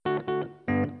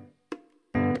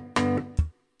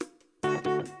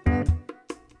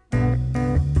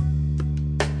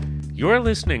You're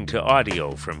listening to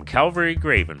audio from Calvary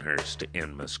Gravenhurst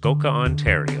in Muskoka,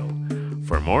 Ontario.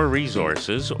 For more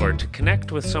resources or to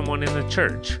connect with someone in the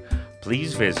church,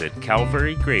 please visit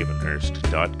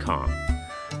calvarygravenhurst.com.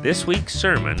 This week's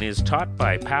sermon is taught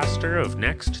by pastor of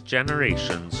Next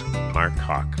Generations, Mark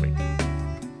Hockley.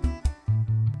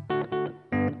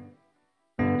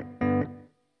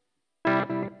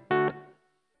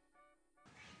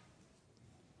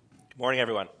 Good morning,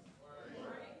 everyone.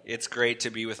 It's great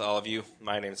to be with all of you.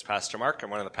 My name is Pastor Mark. I'm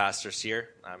one of the pastors here.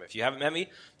 If you haven't met me,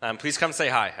 please come say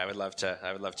hi. I would love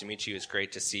to meet you. It's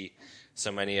great to see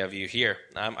so many of you here.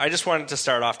 I just wanted to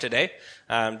start off today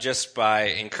just by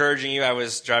encouraging you. I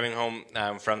was driving home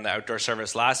from the outdoor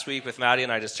service last week with Maddie,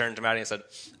 and I just turned to Maddie and said,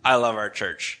 I love our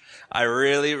church. I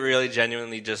really, really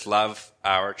genuinely just love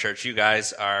our church. You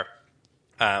guys are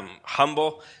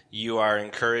humble. You are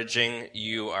encouraging.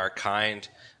 You are kind.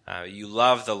 You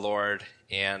love the Lord.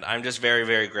 And I'm just very,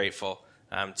 very grateful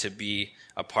to be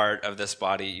a part of this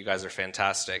body. You guys are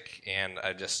fantastic, and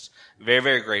I'm just very,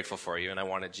 very grateful for you, and I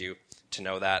wanted you to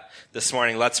know that. This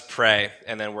morning, let's pray,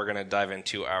 and then we're going to dive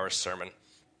into our sermon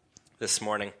this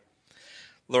morning.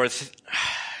 Lord,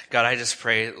 God, I just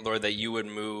pray, Lord, that you would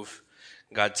move,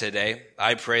 God, today.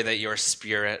 I pray that your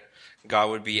Spirit, God,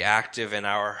 would be active in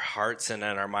our hearts and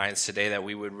in our minds today, that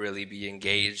we would really be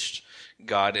engaged,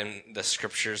 God, in the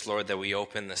scriptures, Lord, that we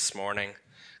open this morning.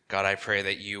 God, I pray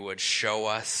that you would show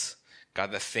us,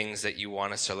 God, the things that you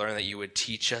want us to learn, that you would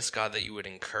teach us, God, that you would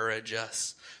encourage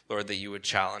us, Lord, that you would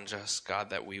challenge us,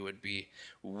 God, that we would be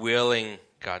willing,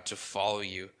 God, to follow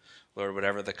you, Lord,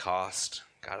 whatever the cost.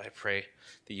 God, I pray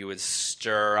that you would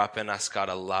stir up in us, God,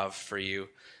 a love for you,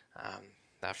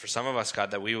 that for some of us, God,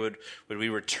 that would we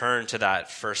return to that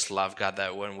first love, God,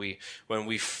 that when you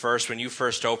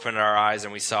first opened our eyes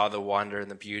and we saw the wonder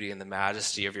and the beauty and the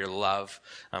majesty of your love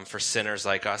for sinners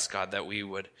like us, God, that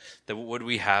would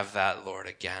we have that, Lord,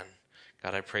 again.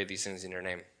 God, I pray these things in your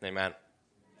name. Amen.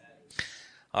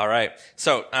 All right.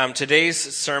 So today's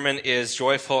sermon is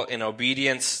Joyful in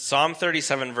Obedience. Psalm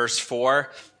 37, verse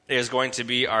 4. Is going to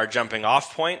be our jumping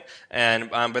off point, and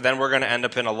but then we're going to end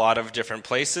up in a lot of different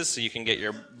places, so you can get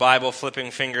your Bible flipping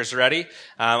fingers ready.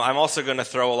 I'm also going to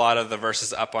throw a lot of the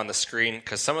verses up on the screen,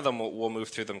 because some of them we'll move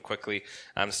through them quickly,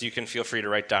 so you can feel free to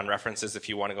write down references if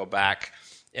you want to go back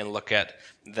and look at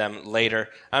them later.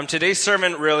 Today's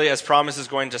sermon really, as promised, is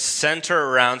going to center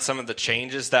around some of the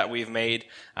changes that we've made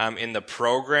in the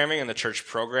programming, in the church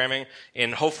programming,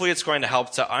 and hopefully it's going to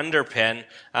help to underpin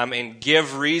and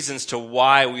give reasons to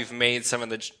why we've made some of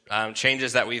the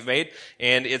changes that we've made.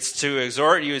 And it's to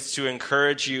exhort you, it's to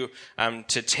encourage you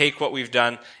to take what we've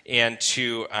done and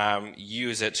to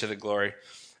use it to the glory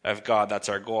of God. That's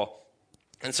our goal.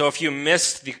 And so if you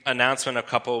missed the announcement a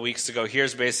couple of weeks ago,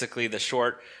 here's basically the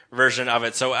short version of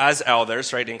it. So as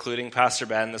elders, right, including Pastor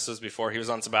Ben, this was before he was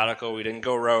on sabbatical, we didn't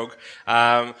go rogue,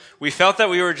 we felt that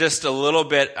we were just a little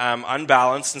bit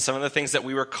unbalanced in some of the things that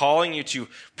we were calling you to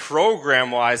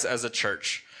program-wise as a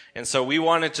church. And so we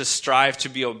wanted to strive to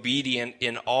be obedient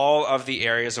in all of the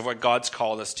areas of what God's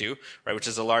called us to, right, which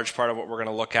is a large part of what we're going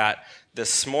to look at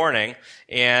this morning.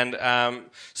 And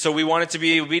so we wanted to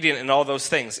be obedient in all those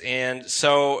things. And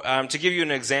so to give you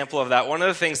an example of that, one of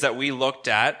the things that we looked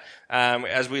at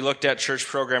as we looked at church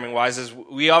programming wise is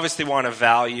we obviously want to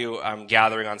value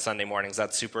gathering on Sunday mornings.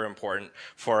 That's super important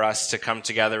for us to come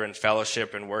together in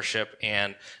fellowship and worship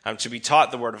and to be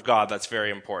taught the Word of God. That's very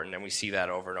important, and we see that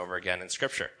over and over again in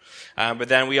Scripture. But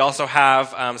then we also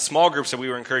have small groups that we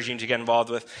were encouraging you to get involved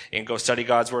with and go study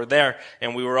God's Word there.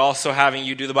 And we were also having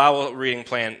you do the Bible reading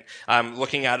plan,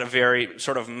 looking at a very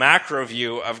sort of macro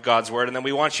view of God's Word. And then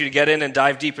we want you to get in and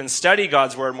dive deep and study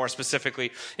God's Word more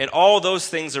specifically. And all those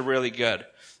things are really good,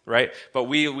 right? But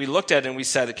we looked at it and we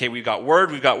said, okay, we've got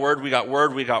Word, we've got Word, we got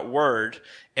Word, we got Word.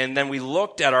 And then we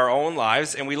looked at our own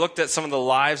lives, and we looked at some of the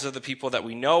lives of the people that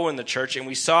we know in the church, and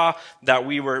we saw that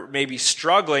we were maybe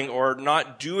struggling or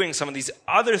not doing some of these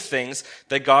other things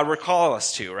that God would call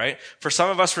us to, right? For some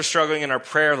of us, we're struggling in our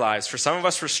prayer lives. For some of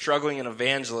us, we're struggling in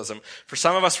evangelism. For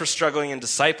some of us, we're struggling in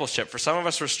discipleship. For some of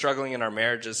us, we're struggling in our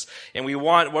marriages. And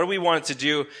what we wanted to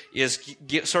do is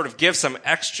give some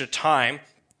extra time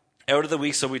out of the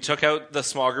week. So we took out the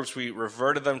small groups, we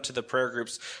reverted them to the prayer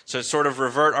groups, so sort of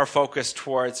revert our focus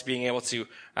towards being able to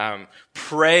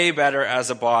pray better as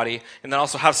a body, and then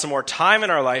also have some more time in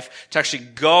our life to actually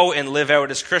go and live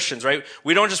out as Christians, right?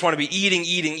 We don't just want to be eating,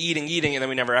 and then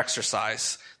we never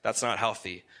exercise. That's not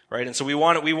healthy, right? And so we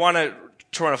want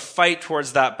to fight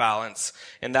towards that balance,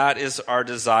 and that is our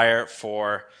desire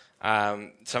for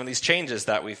some of these changes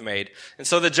that we've made. And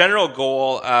so the general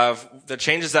goal of the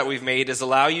changes that we've made is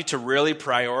allow you to really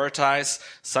prioritize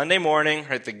Sunday morning,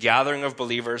 right, the gathering of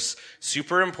believers,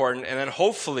 super important, and then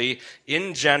hopefully,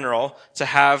 in general, to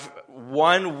have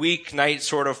one weeknight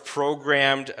sort of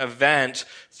programmed event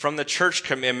from the church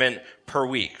commitment per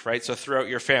week, right? So throughout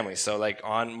your family. So like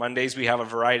on Mondays, we have a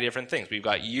variety of different things. We've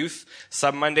got youth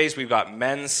some Mondays, we've got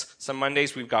men's some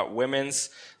Mondays, we've got women's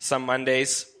some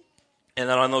Mondays. And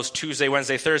then on those Tuesday,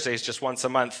 Wednesday, Thursdays, just once a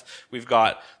month, we've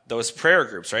got those prayer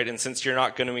groups, right? And since you're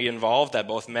not going to be involved at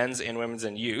both men's and women's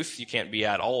and youth, you can't be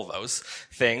at all of those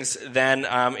things, then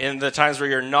in the times where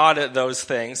you're not at those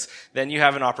things, then you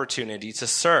have an opportunity to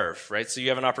serve, right? So you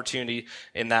have an opportunity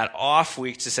in that off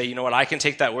week to say, you know what, I can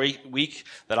take that week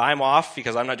that I'm off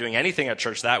because I'm not doing anything at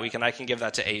church that week, and I can give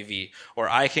that to AV, or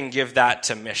I can give that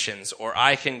to missions, or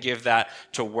I can give that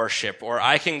to worship, or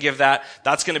I can give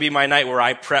that's going to be my night where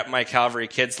I prep my Calvary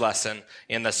Kids lesson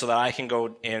so that I can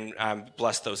go and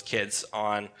bless those kids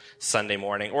on Sunday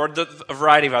morning, or a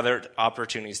variety of other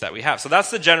opportunities that we have. So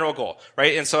that's the general goal,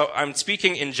 right? And so I'm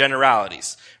speaking in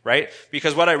generalities, right?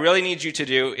 Because what I really need you to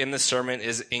do in this sermon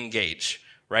is engage,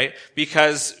 right?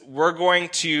 Because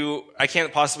I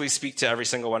can't possibly speak to every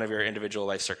single one of your individual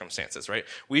life circumstances, right?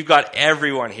 We've got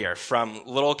everyone here from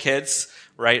little kids,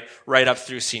 right up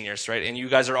through seniors, right? And you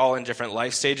guys are all in different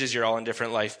life stages. You're all in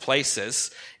different life places.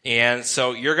 And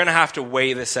so you're going to have to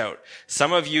weigh this out.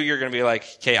 Some of you're going to be like,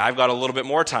 okay, I've got a little bit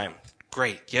more time.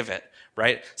 Great, give it,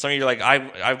 right? Some of you are like,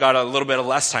 I've got a little bit of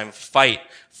less time. Fight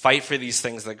for these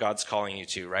things that God's calling you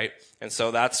to, right? And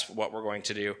so that's what we're going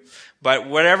to do. But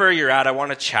whatever you're at, I want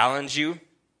to challenge you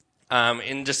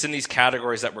in these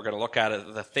categories that we're going to look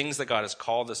at, the things that God has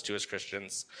called us to as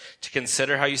Christians, to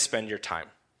consider how you spend your time.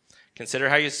 Consider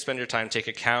how you spend your time. Take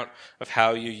account of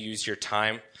how you use your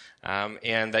time.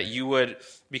 And that you would,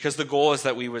 because the goal is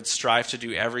that we would strive to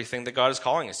do everything that God is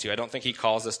calling us to. I don't think he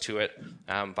calls us to it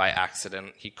by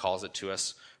accident. He calls it to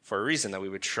us for a reason, that we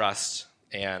would trust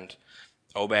and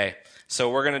obey.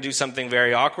 So we're going to do something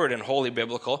very awkward and wholly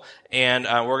biblical. And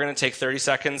we're going to take 30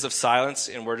 seconds of silence,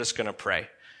 and we're just going to pray.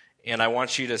 And I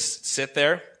want you to sit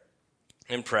there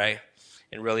and pray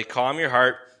and really calm your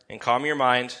heart and calm your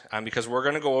mind, because we're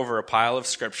going to go over a pile of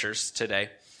scriptures today.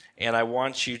 And I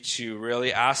want you to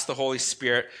really ask the Holy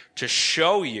Spirit to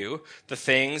show you the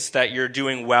things that you're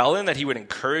doing well in, that he would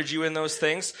encourage you in those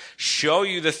things, show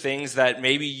you the things that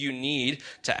maybe you need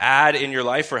to add in your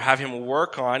life or have him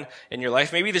work on in your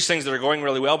life. Maybe there's things that are going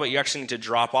really well, but you actually need to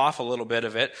drop off a little bit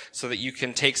of it so that you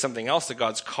can take something else that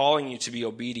God's calling you to be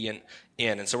obedient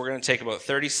in. And so we're going to take about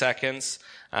 30 seconds,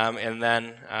 and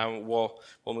then we'll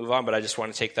move on. But I just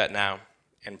want to take that now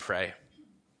and pray.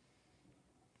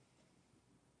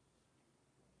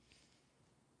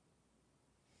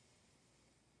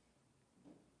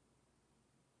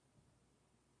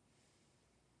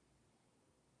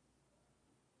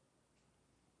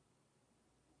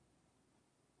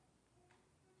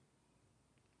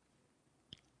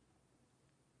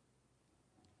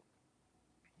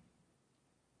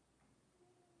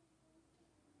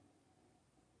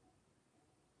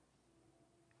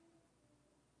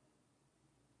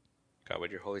 God,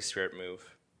 would your Holy Spirit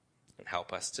move and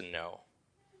help us to know,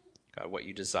 God, what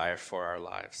you desire for our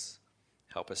lives.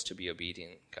 Help us to be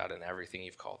obedient, God, in everything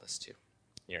you've called us to.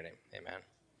 In your name, amen.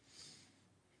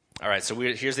 All right, so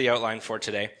here's the outline for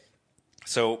today.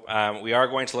 So we are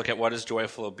going to look at what is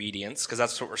joyful obedience, because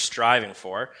that's what we're striving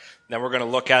for. Then we're going to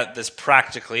look at this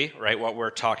practically, right, what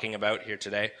we're talking about here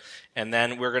today. And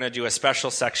then we're going to do a special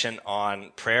section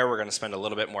on prayer. We're going to spend a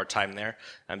little bit more time there,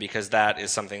 because that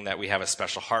is something that we have a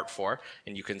special heart for.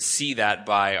 And you can see that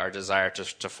by our desire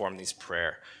to form these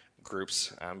prayer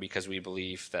groups, because we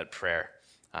believe that prayer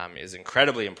is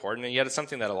incredibly important, and yet it's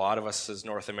something that a lot of us as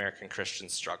North American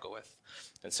Christians struggle with.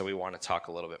 And so we want to talk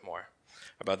a little bit more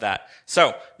about that.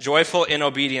 So, joyful in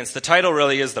obedience. The title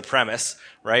really is the premise,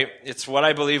 right? It's what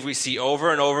I believe we see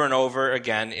over and over and over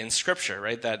again in Scripture,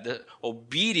 right? That the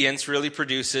obedience really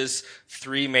produces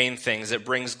three main things. It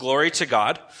brings glory to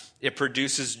God, it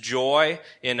produces joy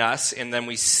in us, and then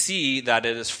we see that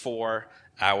it is for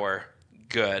our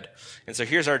good. And so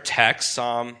here's our text,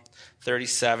 Psalm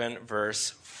 37, verse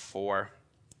 4.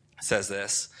 It says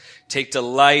this: "Take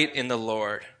delight in the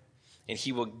Lord, and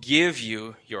he will give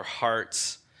you your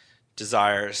heart's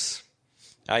desires."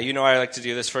 You know I like to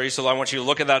do this for you, so I want you to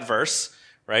look at that verse,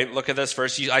 right? Look at this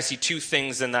verse. I see two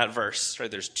things in that verse, right?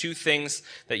 There's two things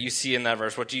that you see in that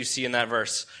verse. What do you see in that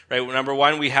verse, right? Number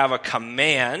one, we have a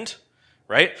command,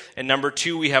 right? And number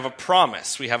two, we have a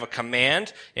promise. We have a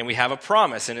command and we have a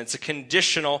promise, and it's a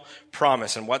conditional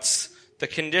promise. And what's the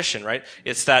condition, right?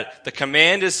 It's that the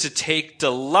command is to take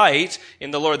delight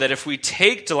in the Lord, that if we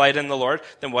take delight in the Lord,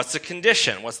 then what's the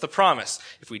condition? What's the promise?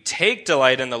 If we take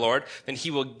delight in the Lord, then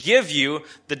he will give you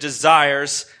the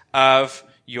desires of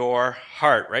your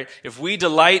heart, right? If we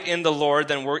delight in the Lord,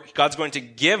 then God's going to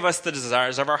give us the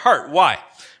desires of our heart. Why?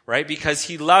 Right? Because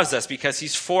he loves us, because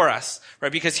he's for us,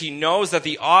 right? Because he knows that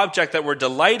the object that we're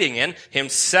delighting in,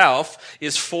 himself,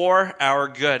 is for our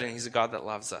good, and he's a God that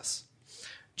loves us.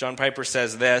 John Piper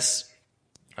says this,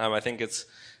 I think it's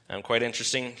quite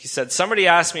interesting. He said, somebody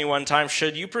asked me one time,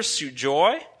 should you pursue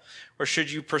joy or should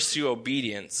you pursue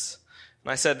obedience?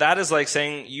 And I said, that is like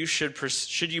saying,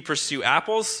 should you pursue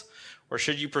apples or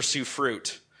should you pursue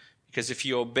fruit? Because if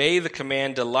you obey the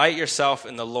command, delight yourself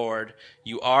in the Lord,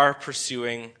 you are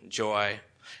pursuing joy.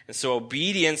 And so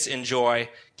obedience and joy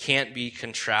can't be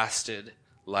contrasted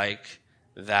like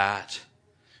that.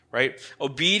 Right?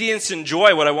 Obedience and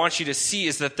joy, what I want you to see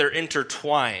is that they're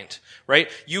intertwined, right?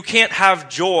 You can't have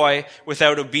joy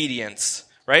without obedience,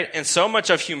 right? And so much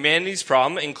of humanity's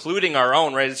problem, including our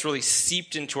own, right? It's really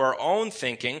seeped into our own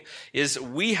thinking, is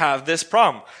we have this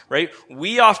problem, right?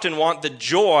 We often want the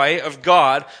joy of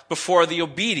God before the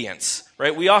obedience,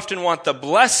 right? We often want the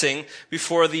blessing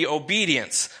before the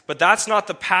obedience. But that's not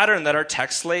the pattern that our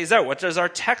text lays out. What does our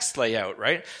text lay out,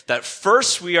 right? That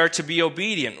first we are to be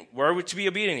obedient. Where are we to be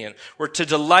obedient? We're to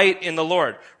delight in the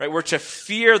Lord, right? We're to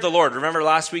fear the Lord. Remember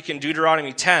last week in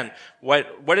Deuteronomy 10,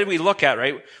 what did we look at,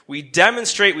 right? We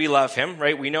demonstrate we love him,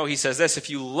 right? We know he says this, if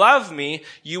you love me,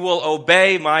 you will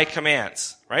obey my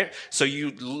commands. Right? So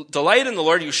you delight in the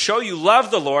Lord, you show you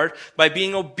love the Lord by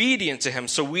being obedient to him.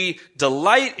 So we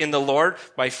delight in the Lord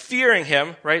by fearing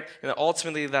him, right? And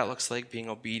ultimately that looks like being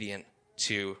obedient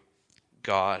to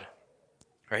God.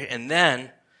 Right? And then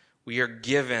we are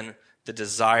given the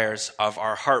desires of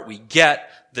our heart. We get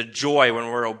the joy when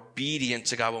we're obedient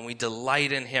to God. When we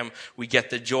delight in him, we get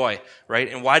the joy,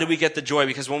 right? And why do we get the joy?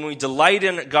 Because when we delight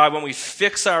in God, when we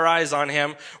fix our eyes on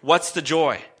him, what's the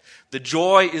joy? The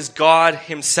joy is God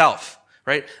himself,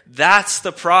 right? That's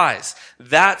the prize.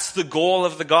 That's the goal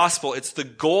of the gospel. It's the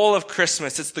goal of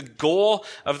Christmas. It's the goal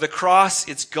of the cross.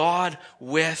 It's God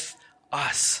with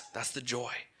us. That's the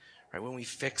joy, right? When we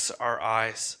fix our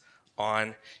eyes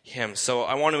on him. So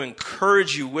I want to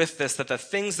encourage you with this, that the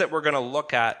things that we're going to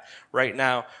look at right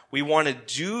now, we want to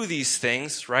do these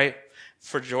things, right,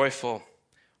 for joyful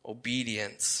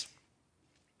obedience.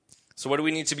 So what do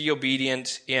we need to be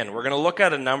obedient in? We're going to look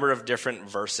at a number of different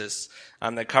verses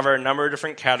that cover a number of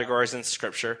different categories in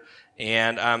Scripture.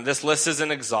 And this list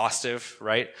isn't exhaustive,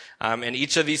 right? And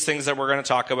each of these things that we're going to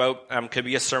talk about could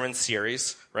be a sermon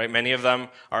series, right? Many of them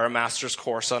are a master's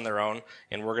course on their own,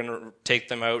 and we're going to take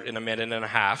them out in a minute and a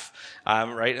half,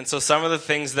 right? And so some of the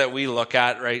things that we look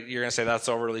at, right, you're going to say that's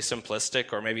overly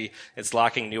simplistic, or maybe it's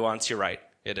lacking nuance. You're right.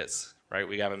 It is. Right?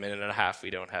 We have a minute and a half. We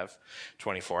don't have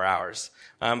 24 hours.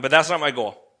 But that's not my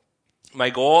goal. My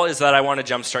goal is that I want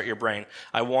to jumpstart your brain.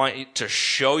 I want to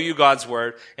show you God's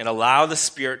word and allow the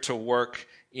Spirit to work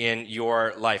in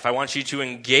your life. I want you to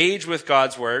engage with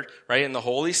God's word, right, in the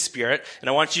Holy Spirit, and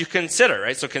I want you to consider,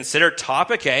 right? So consider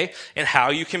topic A and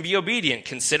how you can be obedient.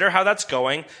 Consider how that's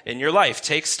going in your life.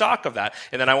 Take stock of that.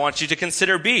 And then I want you to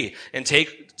consider B and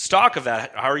take stock of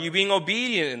that. How are you being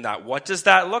obedient in that? What does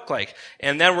that look like?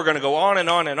 And then we're going to go on and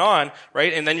on and on,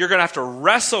 right? And then you're going to have to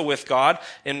wrestle with God,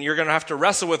 and you're going to have to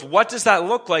wrestle with what does that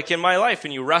look like in my life?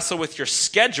 And you wrestle with your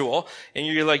schedule, and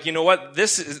you're like, you know what?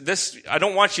 This, I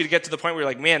don't want you to get to the point where you're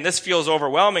like, man, this feels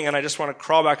overwhelming, and I just want to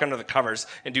crawl back under the covers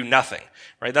and do nothing,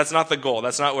 right? That's not the goal.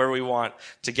 That's not where we want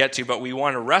to get to, but we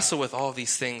want to wrestle with all of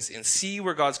these things and see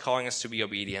where God's calling us to be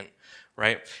obedient,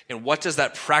 right? And what does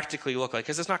that practically look like?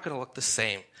 Because it's not going to look the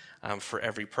same for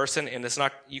every person, and it's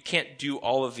not, you can't do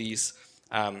all of these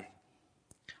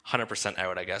 100%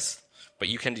 out, I guess, but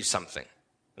you can do something.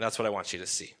 And that's what I want you to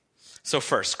see. So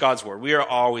first, God's word. We are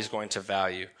always going to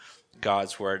value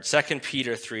God's word. 2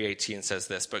 Peter 3:18 says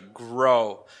this, but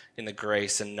grow in the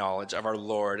grace and knowledge of our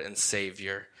Lord and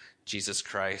Savior, Jesus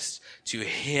Christ. To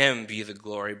him be the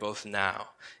glory both now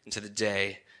and to the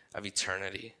day of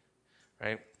eternity.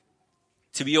 Right?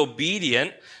 To be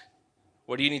obedient,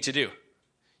 what do you need to do?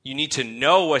 You need to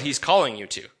know what he's calling you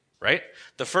to, right?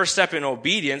 The first step in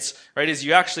obedience, right, is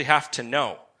you actually have to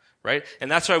know, right?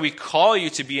 And that's why we call you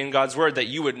to be in God's word, that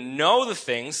you would know the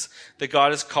things that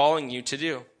God is calling you to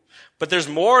do. But there's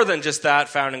more than just that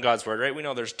found in God's word, right? We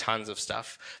know there's tons of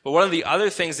stuff. But one of the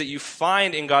other things that you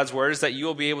find in God's word is that you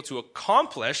will be able to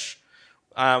accomplish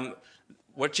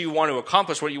what you want to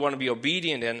accomplish, what you want to be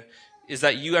obedient in, is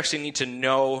that you actually need to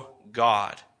know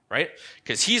God, right?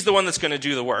 Because he's the one that's going to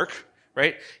do the work,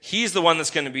 right? He's the one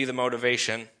that's going to be the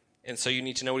motivation. And so you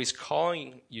need to know what he's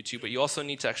calling you to, but you also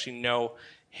need to actually know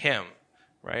him,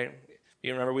 right?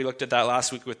 You remember we looked at that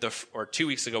last week or 2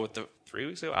 weeks ago 3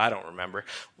 weeks ago? I don't remember.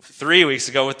 3 weeks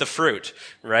ago with the fruit,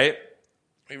 right?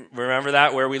 Remember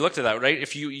that, where we looked at that, right?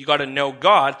 If you got to know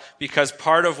God, because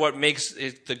part of what makes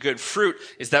it the good fruit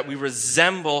is that we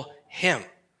resemble him,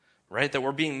 right? That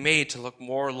we're being made to look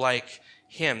more like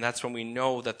him. That's when we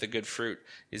know that the good fruit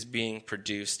is being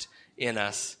produced in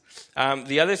us.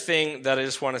 The other thing that I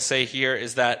just want to say here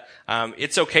is that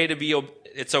it's okay to be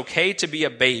a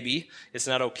baby. It's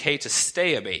not okay to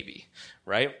stay a baby,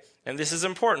 right? And this is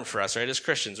important for us, right? As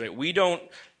Christians, right? We don't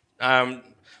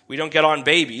get on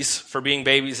babies for being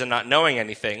babies and not knowing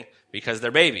anything because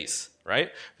they're babies,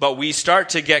 right? But we start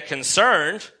to get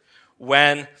concerned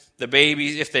when the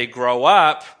babies, if they grow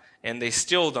up and they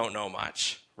still don't know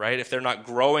much, right? If they're not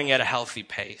growing at a healthy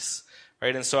pace,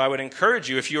 right? And so I would encourage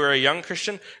you, if you are a young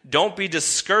Christian, don't be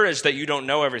discouraged that you don't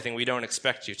know everything. We don't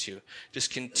expect you to.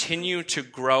 Just continue to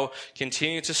grow,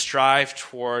 continue to strive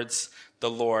towards the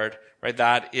Lord, right?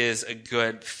 That is a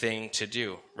good thing to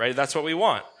do, right? That's what we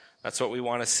want. That's what we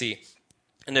want to see.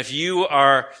 And if you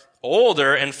are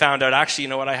older and found out, actually, you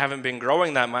know what, I haven't been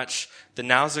growing that much, then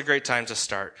now's a great time to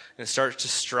start and start to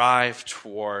strive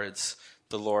towards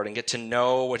the Lord and get to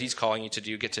know what he's calling you to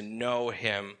do, get to know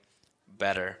him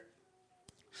better.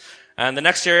 And the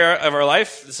next area of our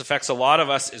life, this affects a lot of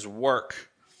us, is work.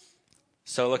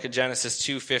 So look at Genesis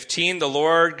 2:15. The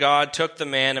Lord God took the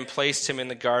man and placed him in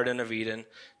the Garden of Eden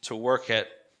to work it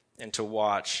and to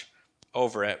watch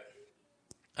over it.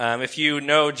 If you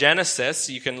know Genesis,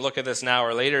 you can look at this now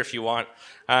or later if you want.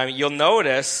 You'll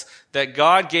notice that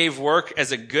God gave work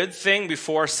as a good thing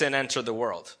before sin entered the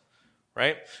world.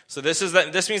 Right? So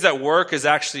this means that work is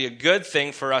actually a good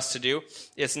thing for us to do.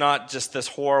 It's not just this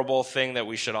horrible thing that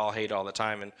we should all hate all the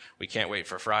time and we can't wait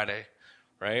for Friday,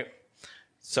 right?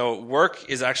 So work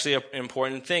is actually an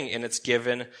important thing, and it's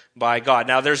given by God.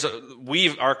 Now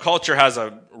our culture has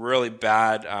a really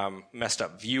bad, messed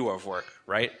up view of work,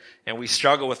 right? And we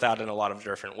struggle with that in a lot of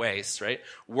different ways, right?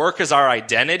 Work is our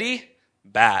identity,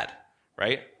 bad,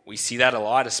 right? We see that a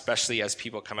lot, especially as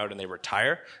people come out and they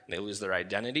retire and they lose their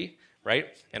identity.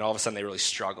 Right? And all of a sudden they really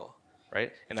struggle,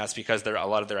 right? And that's because a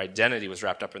lot of their identity was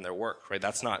wrapped up in their work, right?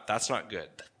 That's not good.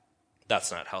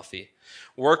 That's not healthy.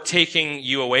 Work taking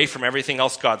you away from everything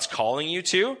else God's calling you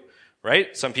to,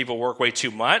 right? Some people work way too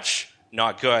much,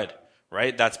 not good,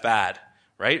 right? That's bad,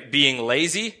 right? Being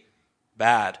lazy,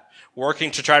 bad. Working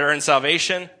to try to earn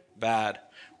salvation, bad.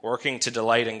 Working to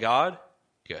delight in God,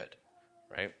 good,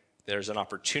 right? There's an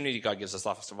opportunity. God gives us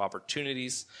lots of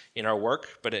opportunities in our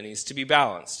work, but it needs to be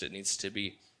balanced. It needs to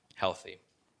be healthy.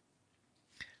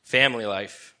 Family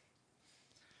life.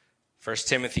 1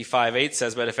 Timothy 5:8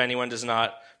 says, "But if anyone does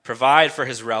not provide for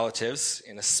his relatives,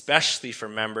 and especially for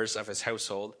members of his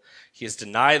household, he has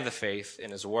denied the faith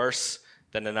and is worse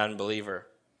than an unbeliever."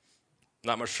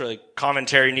 Not much really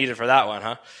commentary needed for that one,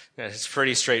 huh? It's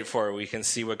pretty straightforward. We can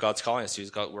see what God's calling us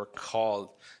to. We're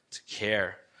called to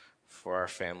care for our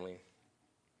family.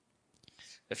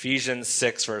 Ephesians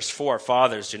 6 verse 4,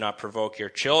 "Fathers, do not provoke your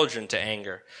children to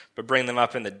anger, but bring them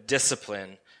up in the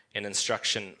discipline and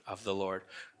instruction of the Lord."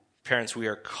 Parents, we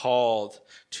are called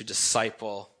to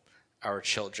disciple our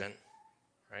children,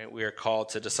 right? We are called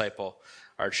to disciple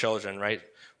our children, right?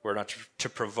 We're not to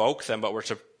provoke them, but we're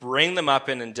to bring them up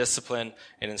in discipline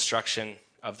and instruction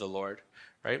of the Lord,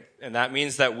 right? And that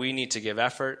means that we need to give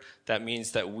effort. That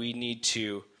means that we need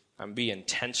to be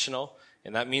intentional.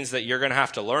 And that means that you're going to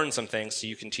have to learn some things so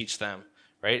you can teach them,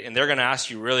 right? And they're going to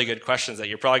ask you really good questions that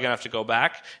you're probably going to have to go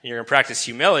back and you're going to practice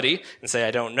humility and say,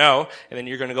 I don't know. And then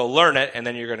you're going to go learn it and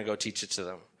then you're going to go teach it to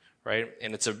them, right?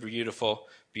 And it's a beautiful,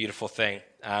 beautiful thing.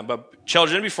 But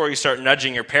children, before you start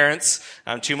nudging your parents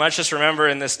too much, just remember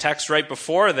in this text right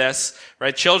before this,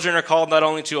 right? Children are called not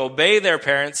only to obey their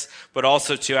parents, but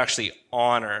also to actually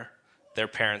honor their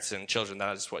parents and children.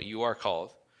 That is what you are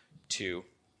called to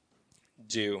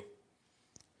do.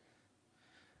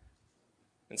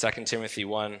 In 2 Timothy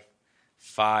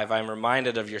 1:5, "I am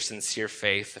reminded of your sincere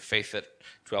faith, the faith that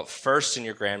dwelt first in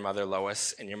your grandmother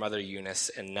Lois and your mother Eunice,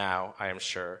 and now, I am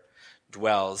sure,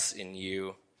 dwells in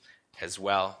you as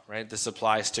well." Right? This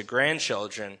applies to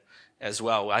grandchildren as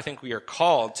well. I think we are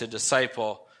called to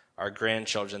disciple our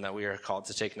grandchildren, that we are called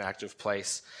to take an active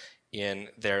place in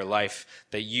their life,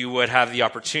 that you would have the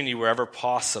opportunity wherever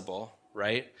possible,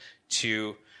 right,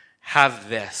 to have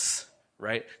this,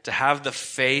 right, to have the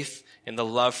faith and the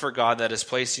love for God that is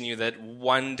placed in you, that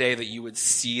one day that you would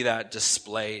see that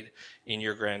displayed in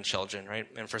your grandchildren, right?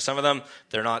 And for some of them,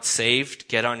 they're not saved.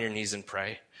 Get on your knees and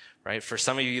pray, right? For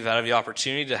some of you that have the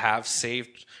opportunity to have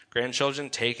saved grandchildren,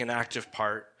 take an active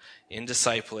part in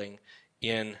discipling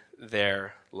in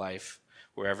their life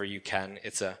wherever you can.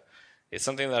 It's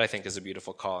something that I think is a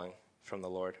beautiful calling from the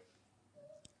Lord.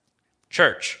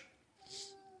 Church.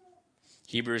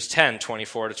 Hebrews 10,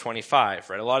 24 to 25,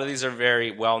 right? A lot of these are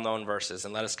very well-known verses.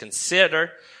 And let us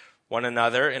consider one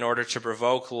another in order to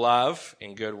provoke love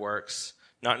in good works,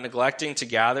 not neglecting to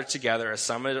gather together as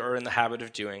some are in the habit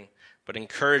of doing, but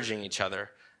encouraging each other,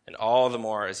 and all the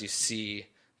more as you see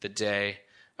the day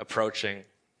approaching.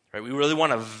 Right? We really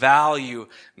want to value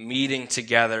meeting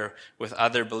together with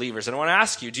other believers. And I want to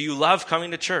ask you, do you love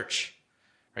coming to church?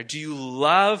 Right? Do you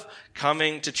love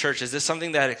coming to church? Is this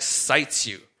something that excites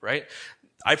you? Right?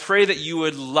 I pray that you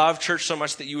would love church so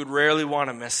much that you would rarely want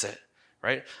to miss it.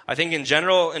 Right? I think in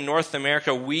general in North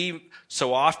America, we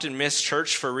so often miss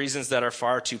church for reasons that are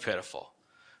far too pitiful.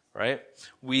 Right?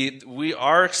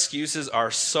 Our excuses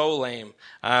are so lame.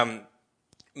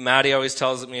 Maddie always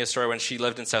tells me a story when she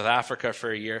lived in South Africa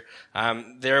for a year.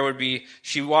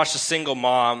 She watched a single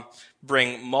mom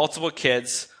bring multiple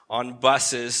kids on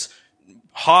buses,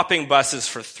 hopping buses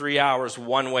for 3 hours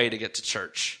one way to get to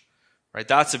church. Right?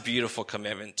 That's a beautiful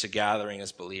commitment to gathering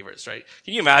as believers, right?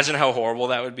 Can you imagine how horrible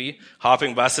that would be?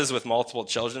 Hopping buses with multiple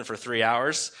children for 3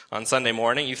 hours on Sunday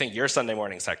morning? You think your Sunday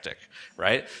morning's hectic,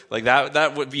 right? Like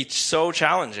that would be so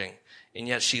challenging. And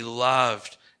yet she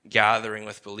loved gathering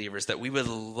with believers, that we would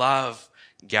love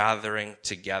gathering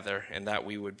together, and that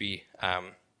we would be,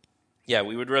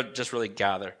 just really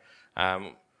gather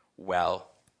well.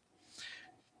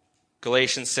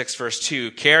 Galatians 6 verse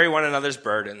 2, carry one another's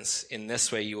burdens. In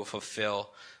this way you will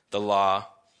fulfill the law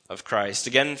of Christ.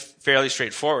 Again, fairly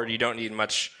straightforward. You don't need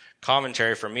much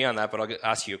commentary from me on that, but I'll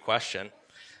ask you a question.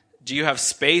 Do you have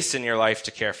space in your life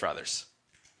to care for others?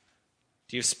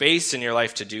 Do you have space in your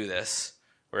life to do this?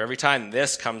 Where every time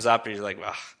this comes up, you're like,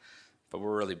 but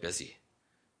we're really busy,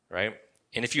 right?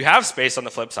 And if you have space on the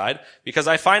flip side, because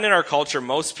I find in our culture,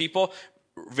 most people,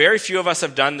 very few of us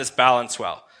have done this balance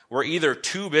well. We're either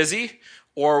too busy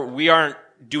or we aren't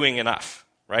doing enough,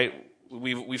 right?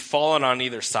 We've fallen on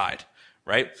either side,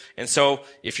 right? And so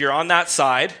if you're on that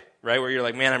side, right, where you're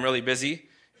like, man, I'm really busy,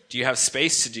 do you have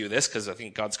space to do this? Because I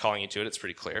think God's calling you to it. It's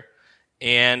pretty clear.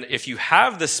 And if you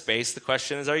have the space, the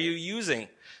question is, are you using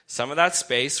some of that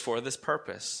space for this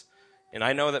purpose? And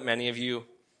I know that many of you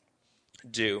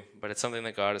do, but it's something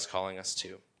that God is calling us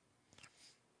to.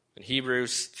 In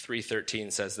Hebrews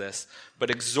 3:13 says this, but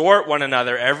exhort one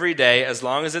another every day, as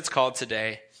long as it's called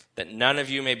today, that none of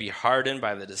you may be hardened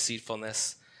by the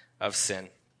deceitfulness of sin.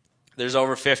 There's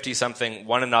over 50-something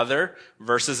one another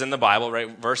verses in the Bible,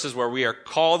 right? Verses where we are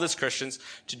called as Christians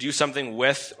to do something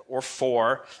with or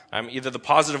for, either the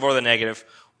positive or the negative,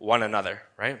 one another,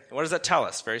 right? And what does that tell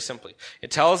us? Very simply, it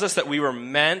tells us that we were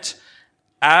meant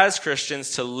as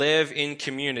Christians to live in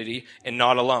community and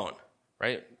not alone,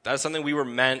 right? That's something we were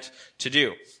meant to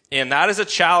do. And that is a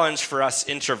challenge for us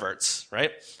introverts,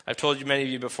 right? I've told you, many of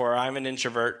you before, I'm an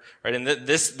introvert, right? And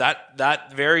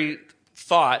that very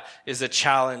thought is a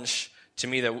challenge to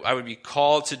me, that I would be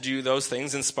called to do those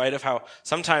things in spite of how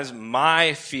sometimes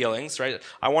my feelings, right?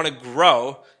 I want to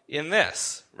grow in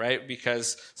this, right?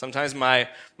 Because sometimes my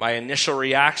initial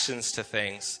reactions to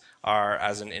things are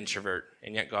as an introvert,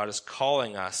 and yet God is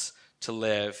calling us to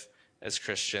live as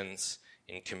Christians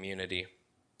in community.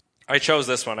 I chose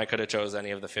this one. I could have chose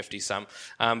any of the 50-some.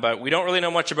 But we don't really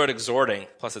know much about exhorting.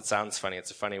 Plus, it sounds funny.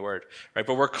 It's a funny word, right?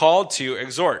 But we're called to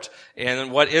exhort.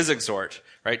 And what is exhort,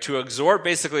 right? To exhort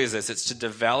basically is this. It's to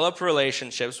develop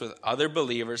relationships with other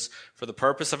believers for the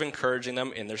purpose of encouraging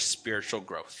them in their spiritual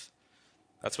growth.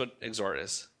 That's what exhort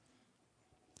is.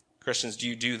 Christians, do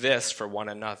you do this for one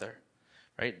another,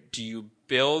 right? Do you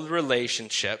build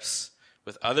relationships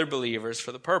with other believers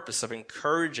for the purpose of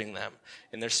encouraging them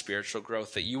in their spiritual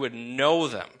growth, that you would know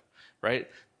them, right?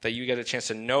 That you get a chance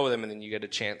to know them, and then you get a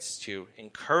chance to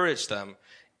encourage them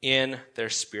in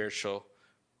their spiritual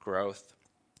growth.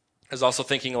 I was also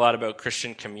thinking a lot about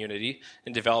Christian community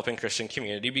and developing Christian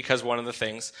community, because one of the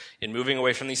things in moving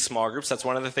away from these small groups, that's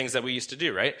one of the things that we used to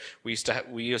do, right? We used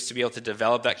to be able to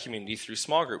develop that community through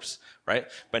small groups, right?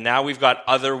 But now we've got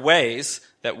other ways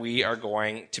that we are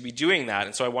going to be doing that.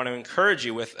 And so I want to encourage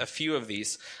you with a few of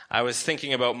these. I was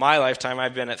thinking about my lifetime.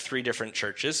 I've been at 3 different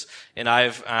churches, and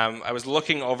I was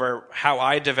looking over how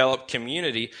I developed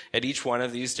community at each one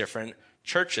of these different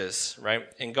churches, right?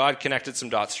 And God connected some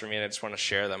dots for me, and I just want to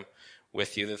share them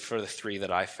with you for the 3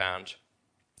 that I found.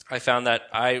 I found that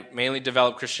I mainly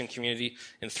developed Christian community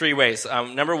in 3 ways.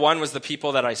 Number 1 was the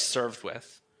people that I served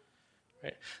with.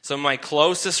 Right? So my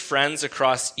closest friends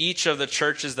across each of the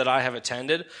churches that I have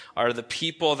attended are the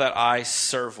people that I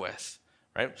serve with.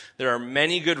 Right? There are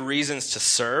many good reasons to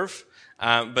serve.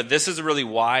 But this is a really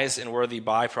wise and worthy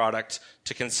byproduct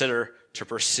to consider to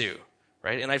pursue,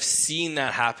 right? And I've seen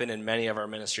that happen in many of our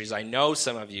ministries. I know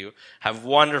some of you have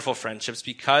wonderful friendships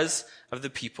because of the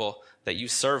people that you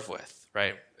serve with,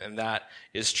 right? And that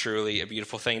is truly a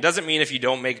beautiful thing. It doesn't mean if you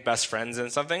don't make best friends in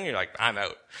something, you're like, I'm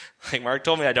out. Like Mark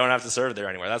told me, I don't have to serve there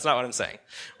anymore. That's not what I'm saying,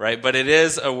 right? But it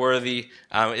is a worthy,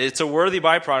 it's a worthy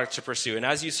byproduct to pursue. And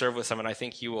as you serve with someone, I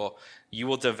think you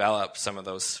will develop some of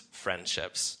those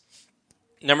friendships.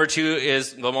 Number 2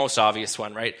 is the most obvious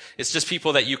one, right? It's just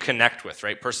people that you connect with,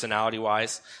 right?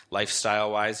 Personality-wise,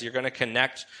 lifestyle-wise, you're going to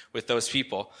connect with those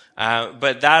people.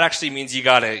 But that actually means you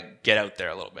got to get out there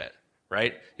a little bit,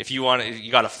 right? If you want to,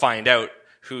 you got to find out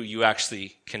who you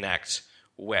actually connect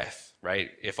with, right?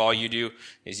 If all you do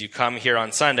is you come here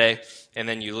on Sunday and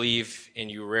then you leave and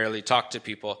you rarely talk to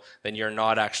people, then you're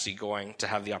not actually going to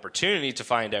have the opportunity to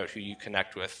find out who you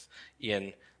connect with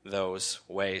in those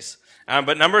ways.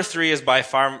 But number 3 is by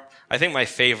far, I think, my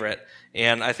favorite.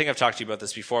 And I think I've talked to you about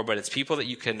this before, but it's people that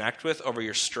you connect with over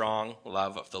your strong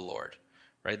love of the Lord,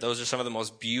 right? Those are some of the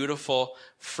most beautiful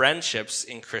friendships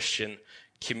in Christian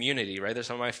community, right? They're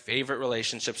some of my favorite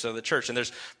relationships of the church. And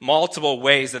there's multiple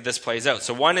ways that this plays out.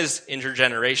 So one is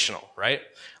intergenerational, right?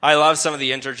 I love some of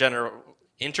the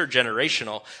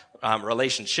intergenerational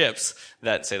relationships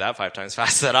that, say that 5 times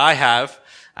fast, that I have,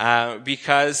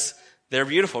 because they're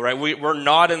beautiful, right? We're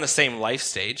not in the same life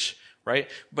stage, right?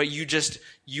 But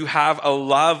you have a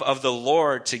love of the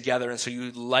Lord together, and so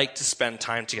you like to spend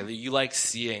time together. You like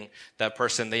seeing that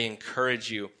person. They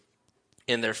encourage you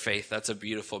in their faith. That's a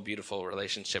beautiful, beautiful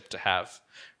relationship to have,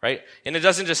 right? And it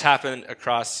doesn't just happen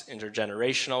across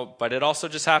intergenerational, but it also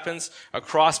just happens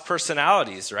across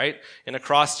personalities, right? And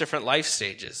across different life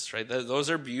stages, right? Those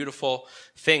are beautiful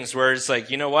things where it's like,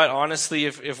 you know what? Honestly,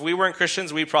 if we weren't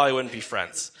Christians, we probably wouldn't be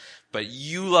friends. But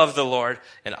you love the Lord,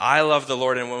 and I love the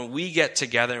Lord, and when we get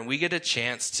together and we get a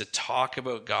chance to talk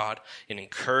about God and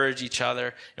encourage each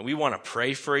other, and we want to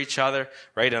pray for each other,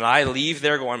 right? And I leave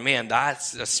there going, man,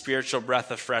 that's a spiritual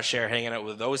breath of fresh air hanging out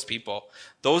with those people.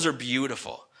 Those are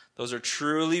beautiful. Those are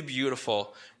truly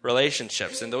beautiful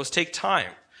relationships, and those take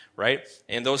time, right?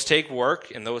 And those take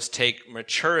work, and those take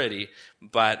maturity,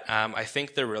 but I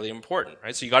think they're really important,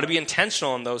 right? So you got to be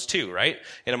intentional in those too, right?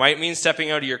 And it might mean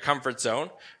stepping out of your comfort zone,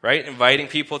 right? Inviting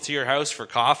people to your house for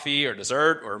coffee or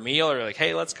dessert or a meal, or like,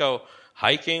 hey, let's go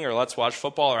hiking or let's watch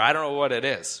football, or I don't know what it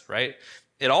is, right?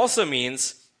 It also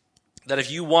means that if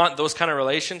you want those kind of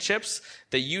relationships,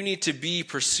 that you need to be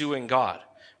pursuing God,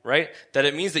 right? That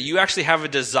it means that you actually have a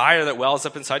desire that wells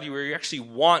up inside you where you actually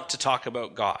want to talk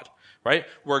about God, right?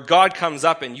 Where God comes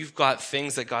up and you've got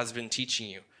things that God's been teaching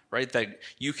you, right? That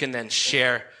you can then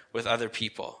share with other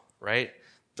people, right?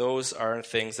 Those are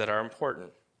things that are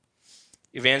important.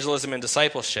 Evangelism and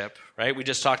discipleship, right? We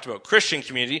just talked about Christian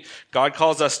community. God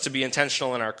calls us to be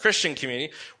intentional in our Christian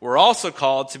community. We're also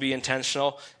called to be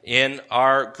intentional in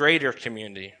our greater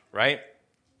community, right?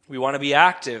 We want to be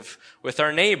active with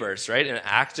our neighbors, right? And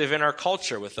active in our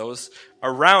culture with those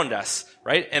around us,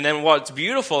 right? And then what's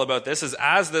beautiful about this is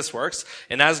as this works,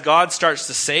 and as God starts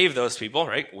to save those people,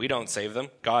 right? We don't save them,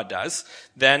 God does.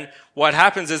 Then what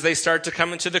happens is they start to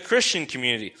come into the Christian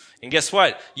community. And guess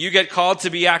what? You get called to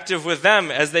be active with them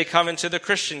as they come into the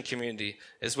Christian community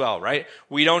as well, right?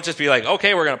 We don't just be like,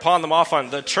 okay, we're going to pawn them off on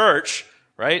the church,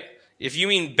 right? If you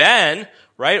mean Ben,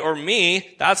 right, or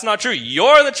me, that's not true.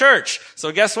 You're the church.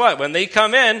 So guess what? When they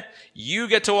come in, you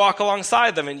get to walk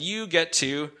alongside them and you get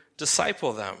to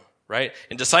disciple them, right?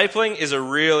 And discipling is a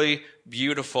really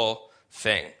beautiful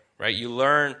thing, right? You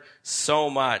learn so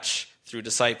much through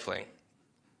discipling.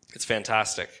 It's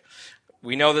fantastic.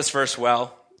 We know this verse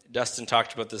well. Dustin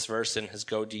talked about this verse in his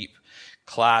Go Deep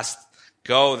class.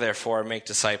 Go, therefore, make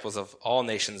disciples of all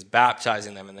nations,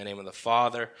 baptizing them in the name of the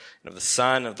Father and of the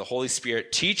Son and of the Holy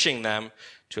Spirit, teaching them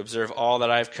to observe all that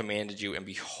I have commanded you. And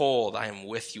behold, I am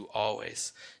with you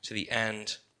always to the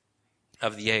end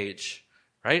of the age,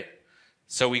 right?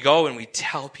 So we go and we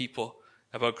tell people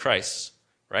about Christ,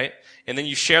 right? And then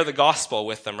you share the gospel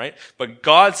with them, right? But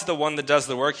God's the one that does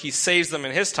the work. He saves them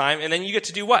in his time. And then you get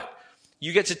to do what?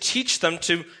 You get to teach them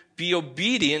to be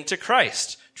obedient to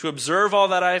Christ, to observe all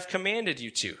that I have commanded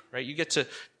you to, right? You get to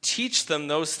teach them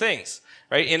those things,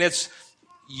 right? And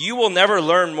you will never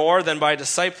learn more than by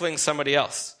discipling somebody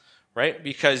else, right?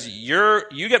 Because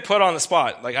you get put on the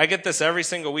spot. Like I get this every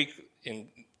single week in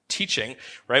teaching,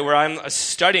 right? Where I'm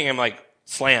studying, I'm like,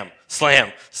 slam,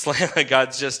 slam, slam.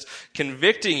 God's just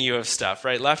convicting you of stuff,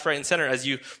 right? Left, right, and center as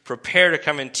you prepare to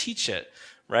come and teach it,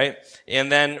 right?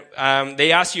 And then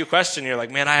they ask you a question, and you're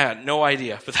like, man, I had no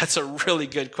idea, but that's a really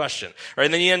good question, right?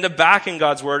 And then you end up back in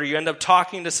God's word, or you end up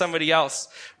talking to somebody else,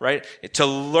 right, to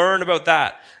learn about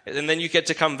that. And then you get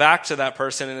to come back to that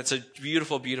person, and it's a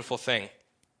beautiful, beautiful thing,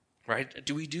 right?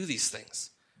 Do we do these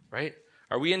things, right?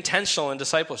 Are we intentional in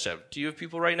discipleship? Do you have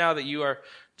people right now that you are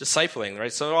discipling,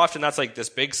 right? So often that's like this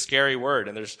big, scary word,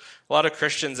 and there's a lot of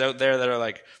Christians out there that are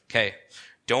like, okay,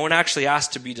 don't actually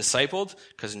ask to be discipled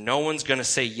because no one's going to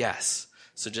say yes.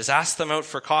 So just ask them out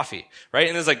for coffee, right?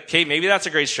 And it's like, okay, maybe that's a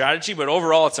great strategy, but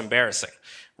overall it's embarrassing,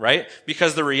 right?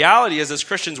 Because the reality is, as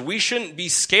Christians, we shouldn't be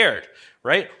scared,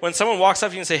 right? When someone walks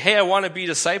up to you and say, hey, I want to be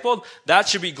discipled, that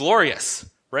should be glorious,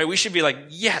 right? We should be like,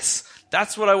 yes,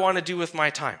 that's what I want to do with my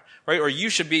time, right? Or you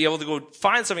should be able to go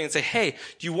find something and say, hey,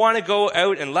 do you want to go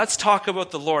out and let's talk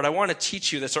about the Lord? I want to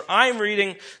teach you this. Or I'm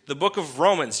reading the book of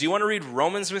Romans. Do you want to read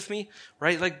Romans with me?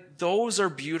 Right? Like, those are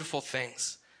beautiful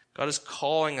things. God is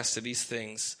calling us to these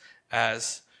things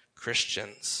as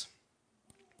Christians.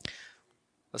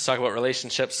 Let's talk about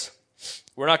relationships.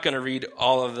 We're not going to read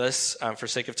all of this for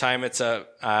sake of time. It's a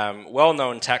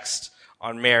well-known text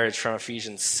on marriage from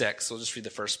Ephesians 6. We'll just read the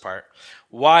first part.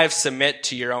 Wives, submit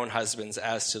to your own husbands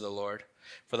as to the Lord.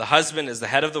 For the husband is the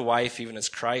head of the wife, even as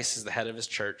Christ is the head of his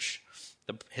church,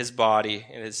 his body,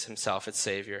 and is himself its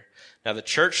Savior. Now the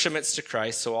church submits to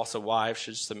Christ, so also wives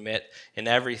should submit in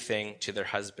everything to their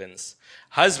husbands.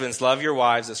 Husbands, love your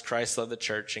wives as Christ loved the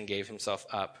church and gave himself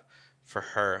up for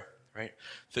her. Right?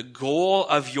 The goal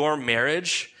of your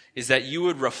marriage is that you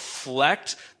would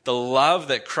reflect the love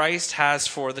that Christ has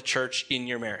for the church in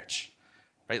your marriage,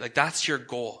 right? Like, that's your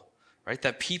goal, right?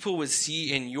 That people would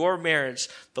see in your marriage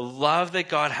the love that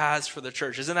God has for the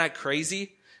church. Isn't that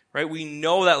crazy, right? We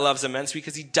know that love's immense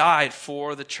because he died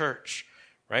for the church,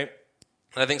 right?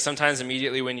 And I think sometimes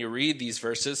immediately when you read these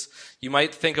verses, you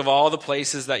might think of all the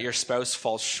places that your spouse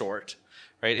falls short,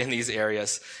 right, in these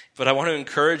areas. But I want to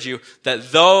encourage you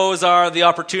that those are the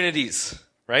opportunities,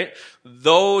 right?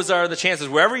 Those are the chances.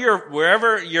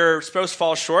 Wherever your spouse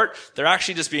falls short, they're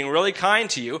actually just being really kind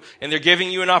to you, and they're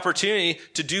giving you an opportunity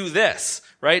to do this,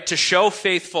 right? To show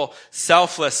faithful,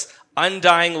 selfless,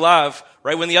 undying love,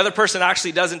 right? When the other person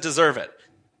actually doesn't deserve it.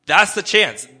 That's the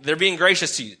chance. They're being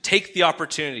gracious to you. Take the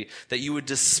opportunity that you would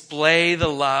display the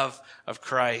love of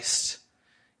Christ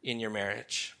in your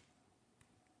marriage.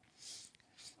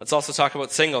 Let's also talk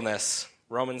about singleness.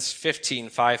 Romans 15,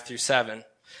 5-7.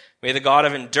 May the God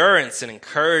of endurance and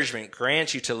encouragement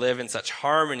grant you to live in such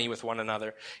harmony with one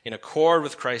another, in accord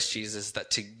with Christ Jesus, that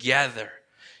together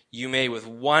you may with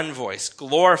one voice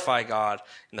glorify God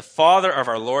and the Father of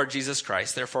our Lord Jesus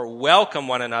Christ. Therefore, welcome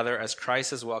one another as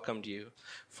Christ has welcomed you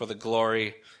for the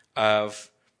glory of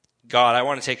God. I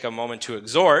want to take a moment to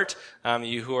exhort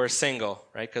you who are single,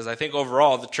 right? Because I think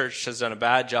overall the church has done a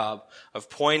bad job of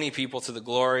pointing people to the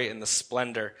glory and the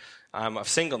splendor of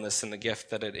singleness and the gift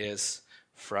that it is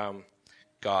from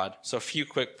God. So a few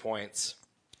quick points.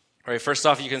 All right, first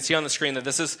off, you can see on the screen that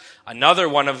this is another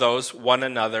one of those one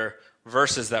another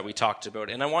verses that we talked about.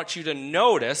 And I want you to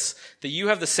notice that you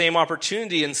have the same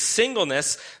opportunity in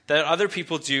singleness that other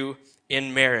people do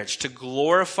in marriage, to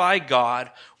glorify God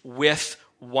with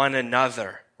one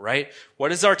another, right? What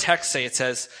does our text say? It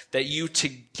says that you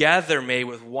together may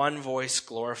with one voice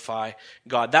glorify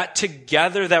God. That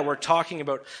together that we're talking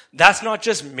about, that's not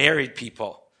just married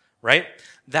people, right?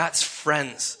 That's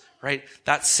friends, right?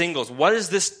 That's singles. What is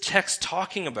this text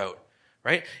talking about,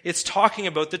 right? It's talking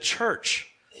about the church.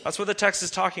 That's what the text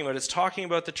is talking about. It's talking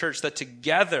about the church, that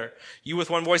together, you with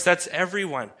one voice, that's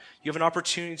everyone. You have an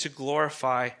opportunity to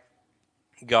glorify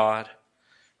God,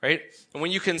 right? And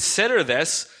when you consider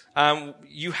this,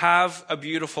 you have a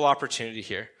beautiful opportunity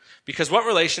here. Because what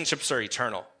relationships are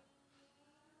eternal?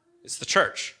 It's the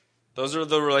church. Those are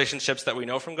the relationships that we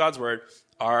know from God's word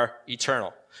are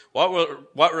eternal.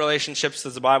 What relationships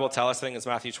does the Bible tell us? I think it's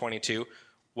Matthew 22.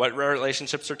 What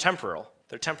relationships are temporal?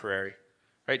 They're temporary,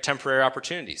 right? Temporary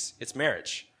opportunities. It's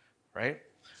marriage, right?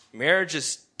 Marriage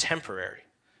is temporary,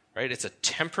 right? It's a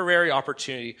temporary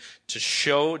opportunity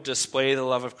to display the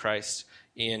love of Christ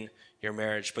in your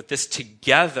marriage. But this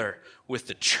together with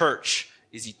the church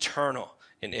is eternal,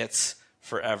 and it's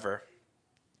forever.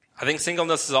 I think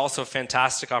singleness is also a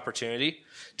fantastic opportunity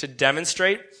to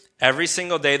demonstrate every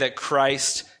single day that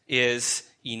Christ is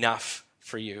enough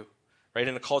for you, right?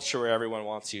 In a culture where everyone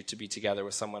wants you to be together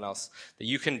with someone else, that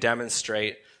you can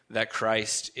demonstrate that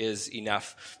Christ is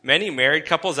enough. Many married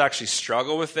couples actually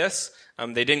struggle with this.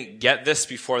 They didn't get this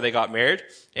before they got married,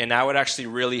 and now it actually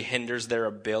really hinders their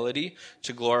ability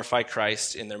to glorify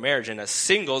Christ in their marriage. And as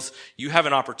singles, you have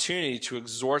an opportunity to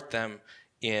exhort them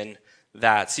in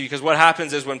that. See, because what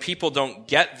happens is when people don't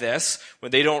get this,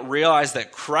 when they don't realize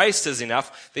that Christ is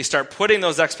enough, they start putting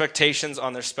those expectations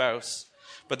on their spouse.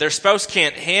 But their spouse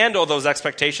can't handle those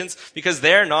expectations because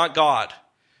they're not God,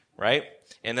 right?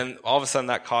 And then all of a sudden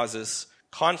that causes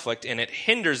conflict, and it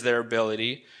hinders their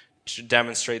ability to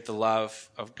demonstrate the love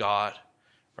of God,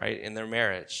 right, in their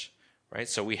marriage, right?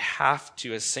 So we have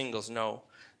to, as singles, know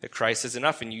that Christ is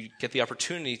enough, and you get the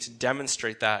opportunity to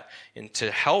demonstrate that and to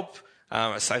help,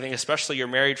 I think, especially your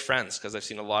married friends, because I've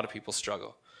seen a lot of people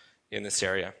struggle in this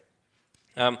area.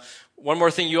 One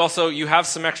more thing, you have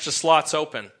some extra slots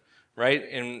open, right?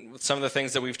 In some of the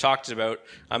things that we've talked about,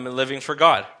 living for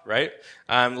God, right?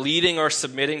 Leading or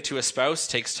submitting to a spouse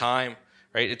takes time,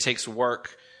 right? It takes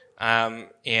work. And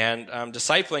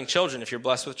discipling children, if you're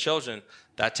blessed with children,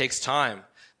 that takes time.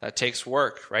 That takes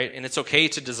work, right? And it's okay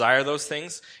to desire those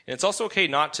things. And it's also okay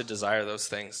not to desire those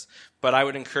things. But I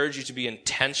would encourage you to be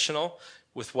intentional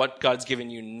with what God's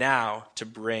given you now to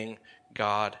bring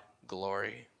God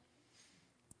glory.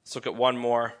 Let's look at one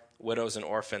more, widows and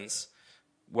orphans.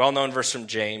 Well-known verse from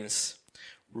James.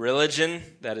 Religion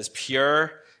that is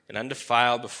pure and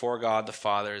undefiled before God the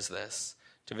Father is this: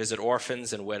 to visit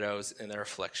orphans and widows in their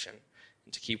affliction,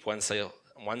 and to keep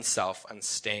oneself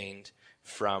unstained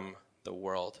from the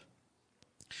world.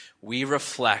 We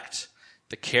reflect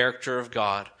the character of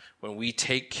God when we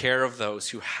take care of those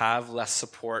who have less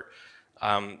support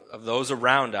of those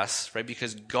around us, right?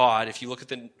 Because God, if you look at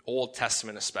the Old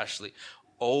Testament especially,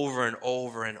 over and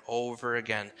over and over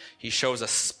again, he shows a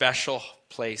special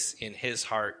place in his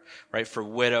heart, right, for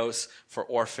widows, for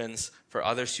orphans, for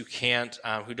others who can't,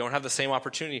 who don't have the same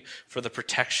opportunity, for the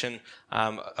protection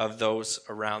of those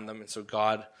around them. And so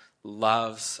God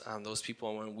loves those people.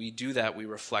 And when we do that, we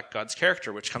reflect God's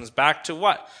character, which comes back to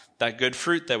what? That good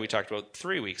fruit that we talked about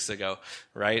 3 weeks ago,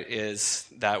 right, is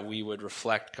that we would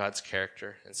reflect God's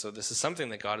character. And so this is something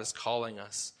that God is calling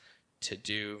us to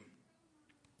do.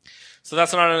 So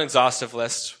that's not an exhaustive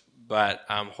list, but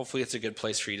hopefully it's a good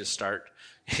place for you to start.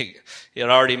 It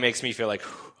already makes me feel like,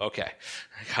 okay,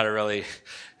 I gotta really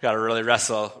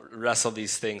wrestle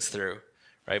these things through,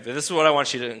 right? But this is what I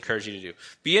want you to encourage you to do.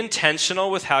 Be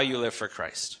intentional with how you live for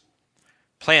Christ.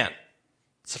 Plan.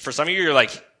 So for some of you, you're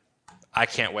like, I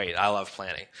can't wait. I love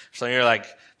planning. For some of you, you're like,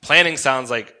 planning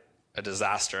sounds like a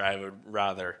disaster. I would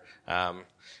rather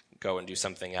go and do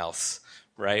something else,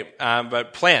 right?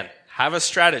 But plan. Have a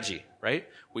strategy, right?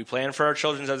 We plan for our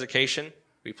children's education.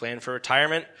 We plan for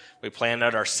retirement. We plan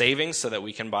out our savings so that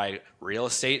we can buy real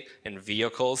estate and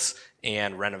vehicles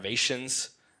and renovations.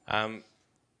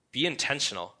 Be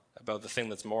intentional about the thing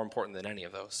that's more important than any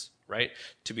of those, right?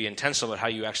 To be intentional about how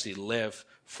you actually live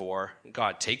for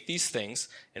God. Take these things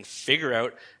and figure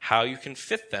out how you can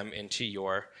fit them into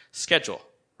your schedule,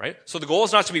 right? So the goal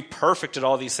is not to be perfect at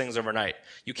all these things overnight.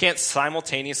 You can't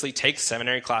simultaneously take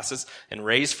seminary classes and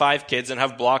raise 5 kids and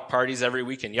have block parties every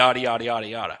week and yada, yada, yada,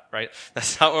 yada, right?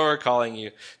 That's not what we're calling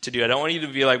you to do. I don't want you to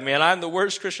be like, man, I'm the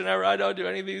worst Christian ever. I don't do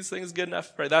any of these things good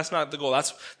enough, right? That's not the goal.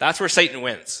 That's where Satan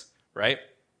wins, right?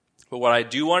 But what I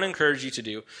do want to encourage you to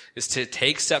do is to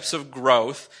take steps of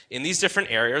growth in these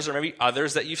different areas, or maybe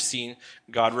others that you've seen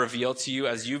God reveal to you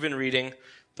as you've been reading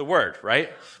the Word, right?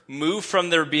 Move from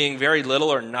there being very little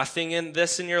or nothing in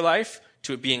this in your life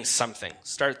to it being something.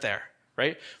 Start there,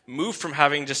 right? Move from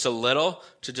having just a little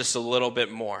to just a little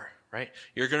bit more, right?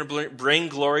 You're going to bring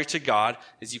glory to God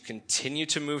as you continue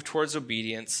to move towards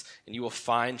obedience, and you will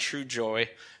find true joy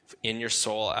in your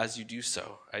soul as you do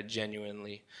so. I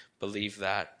genuinely believe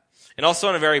that. And also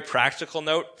on a very practical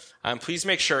note, please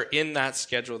make sure in that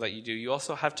schedule that you do, you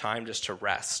also have time just to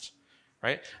rest,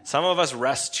 right? Some of us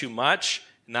rest too much,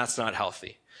 and that's not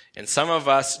healthy. And some of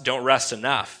us don't rest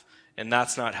enough, and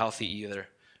that's not healthy either,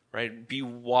 right? Be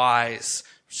wise.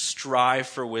 Strive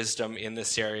for wisdom in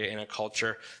this area in a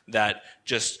culture that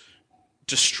just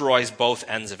destroys both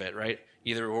ends of it, right?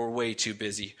 Either we're way too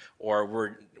busy or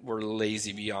we're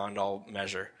lazy beyond all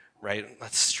measure, right?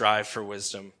 Let's strive for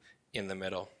wisdom in the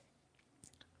middle.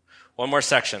 One more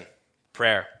section,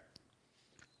 prayer.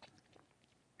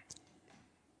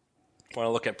 I want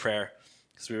to look at prayer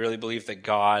because we really believe that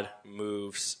God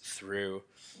moves through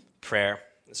prayer.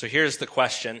 So here's the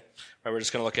question. Right, we're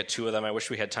just going to look at 2 of them. I wish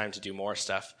we had time to do more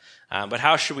stuff. But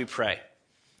how should we pray?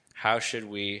 How should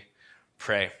we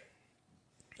pray?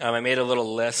 I made a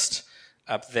little list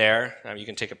up there. You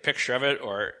can take a picture of it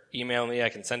or email me. I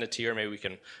can send it to you, or maybe we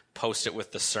can post it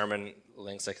with the sermon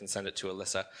links. I can send it to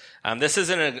Alyssa.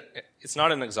 It's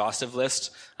not an exhaustive list,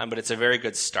 but it's a very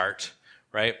good start,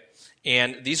 right?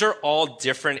 And these are all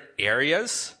different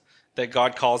areas that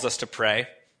God calls us to pray.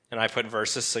 And I put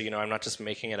verses so you know I'm not just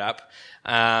making it up.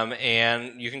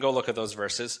 And you can go look at those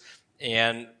verses.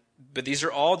 But these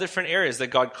are all different areas that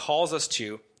God calls us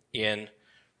to in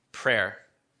prayer,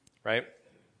 right?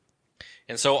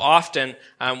 And so often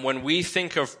when we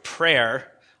think of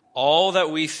prayer, all that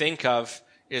we think of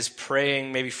is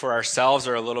praying maybe for ourselves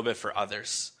or a little bit for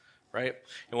others, right?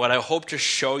 And what I hope to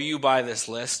show you by this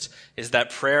list is that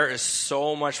prayer is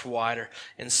so much wider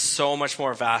and so much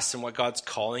more vast in what God's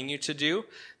calling you to do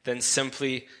than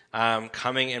simply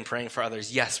coming and praying for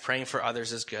others. Yes, praying for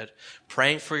others is good.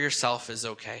 Praying for yourself is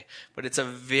okay. But it's a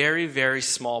very, very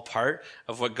small part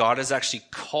of what God has actually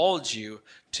called you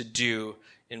to do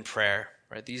in prayer,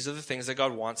 right? These are the things that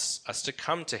God wants us to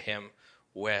come to him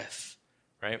with,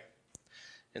 right?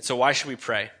 And so why should we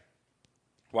pray?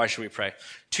 Why should we pray?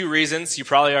 2 reasons. You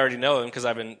probably already know them because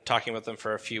I've been talking about them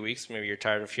for a few weeks. Maybe you're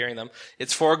tired of hearing them.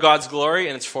 It's for God's glory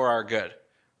and it's for our good,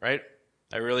 right?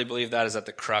 I really believe that is at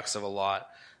the crux of a lot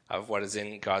of what is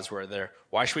in God's word there.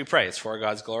 Why should we pray? It's for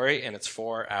God's glory and it's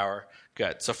for our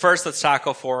good. So first, let's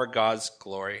tackle for God's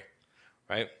glory,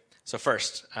 right? So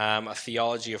first, a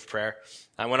theology of prayer.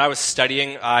 When I was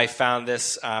studying, I found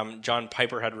this. John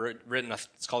Piper had written,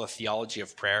 it's called a theology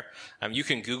of prayer. You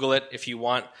can Google it if you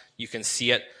want. You can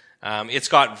see it. It's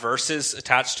got verses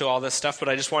attached to all this stuff, but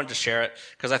I just wanted to share it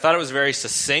because I thought it was very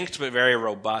succinct but very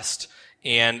robust.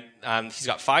 And he's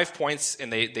got 5 points,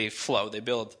 and they flow. They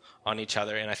build on each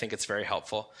other, and I think it's very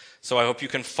helpful. So I hope you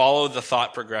can follow the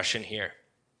thought progression here.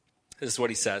 This is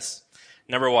what he says.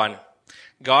 Number 1,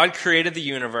 God created the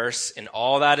universe and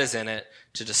all that is in it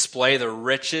to display the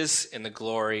riches and the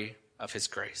glory of his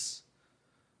grace.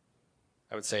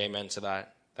 I would say amen to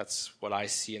that. That's what I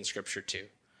see in Scripture too,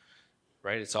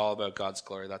 right? It's all about God's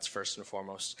glory. That's first and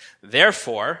foremost.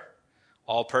 Therefore,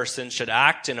 all persons should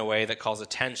act in a way that calls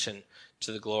attention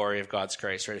to the glory of God's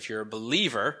grace, right? If you're a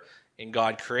believer and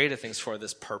God created things for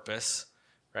this purpose,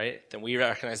 right, then we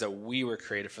recognize that we were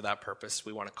created for that purpose.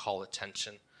 We want to call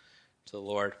attention to the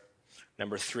Lord.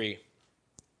 Number 3,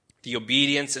 the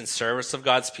obedience and service of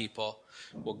God's people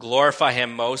will glorify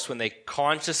him most when they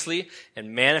consciously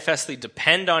and manifestly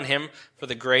depend on him for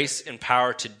the grace and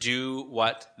power to do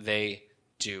what they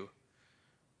do,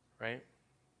 right?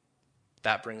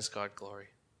 That brings God glory.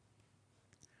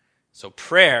 So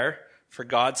prayer for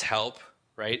God's help,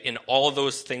 right, in all of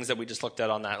those things that we just looked at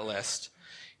on that list,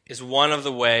 is one of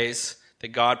the ways that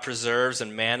God preserves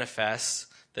and manifests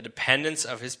the dependence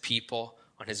of his people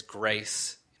on his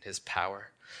grace and his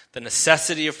power. The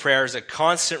necessity of prayer is a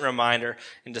constant reminder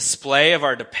and display of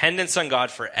our dependence on God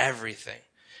for everything,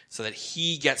 so that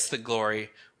he gets the glory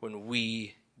when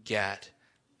we get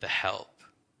the help.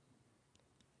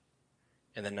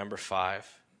 And then number 5,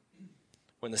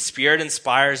 when the Spirit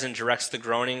inspires and directs the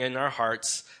groaning in our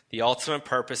hearts, the ultimate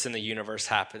purpose in the universe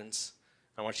happens.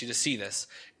 I want you to see this.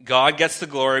 God gets the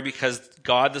glory because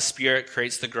God the Spirit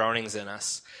creates the groanings in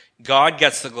us. God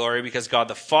gets the glory because God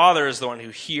the Father is the one who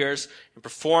hears and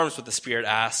performs what the Spirit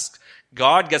asks.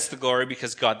 God gets the glory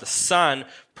because God the Son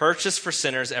purchased for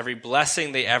sinners every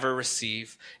blessing they ever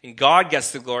receive. And God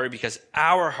gets the glory because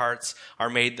our hearts are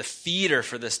made the theater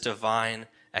for this divine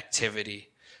activity,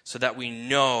 so that we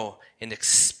know and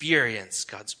experience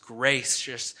God's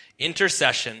gracious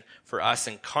intercession for us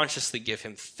and consciously give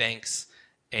him thanks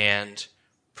and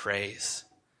praise.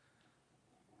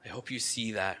 I hope you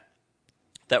see that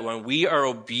when we are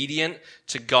obedient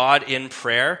to God in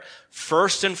prayer,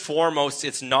 first and foremost,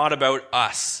 it's not about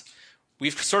us.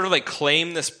 We've sort of like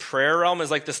claimed this prayer realm as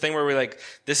like this thing where we're like,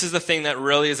 this is the thing that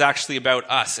really is actually about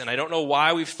us. And I don't know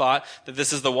why we've thought that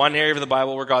this is the one area of the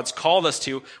Bible where God's called us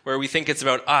to where we think it's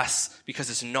about us, because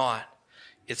it's not.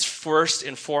 It's first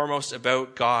and foremost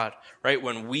about God, right?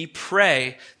 When we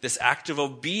pray, this act of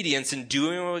obedience and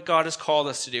doing what God has called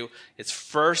us to do, it's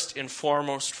first and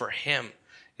foremost for him.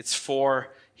 It's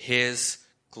for his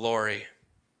glory.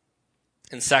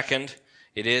 And second,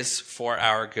 it is for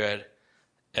our good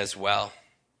as well,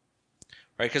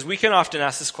 right? Because we can often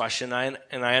ask this question,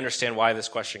 and I understand why this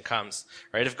question comes,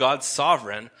 right? If God's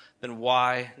sovereign, then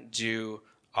why do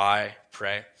I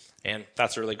pray? And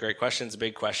that's a really great question. It's a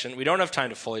big question. We don't have time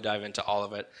to fully dive into all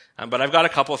of it, but I've got a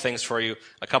couple of things for you,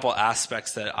 a couple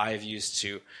aspects that I've used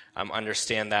to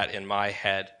understand that in my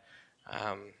head.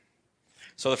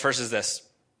 So the first is this.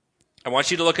 I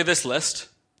want you to look at this list,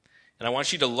 and I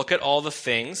want you to look at all the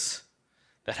things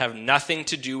that have nothing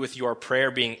to do with your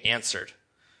prayer being answered,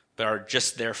 but are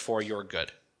just there for your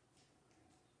good.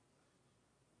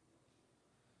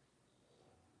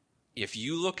 If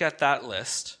you look at that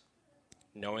list,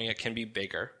 knowing it can be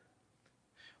bigger,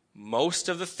 most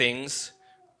of the things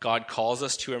God calls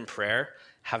us to in prayer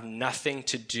have nothing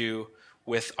to do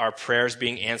with our prayers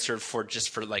being answered for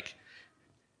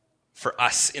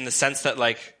us, in the sense that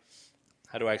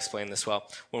How do I explain this well?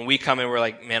 When we come in, we're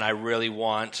like, man, I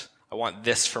want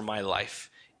this for my life.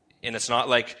 And it's not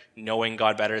like knowing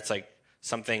God better. It's like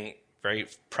something very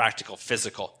practical,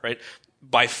 physical, right?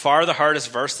 By far the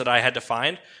hardest verse that I had to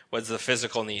find was the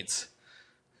physical needs.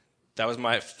 That was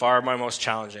my most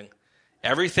challenging.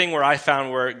 Everything where I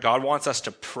found where God wants us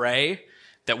to pray,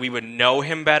 that we would know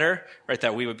him better, right?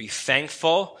 That we would be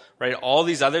thankful, right? All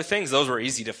these other things, those were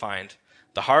easy to find.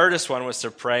 The hardest one was to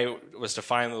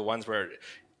find the ones where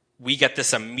we get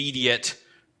this immediate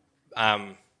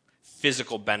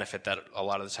physical benefit that a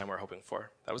lot of the time we're hoping for.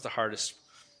 That was the hardest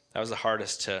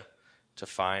to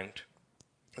find.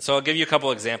 So I'll give you a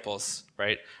couple examples,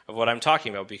 right, of what I'm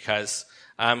talking about, because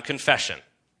confession.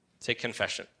 Take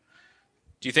confession.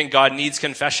 Do you think God needs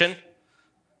confession?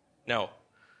 No.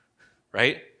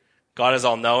 Right? God is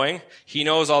all-knowing. He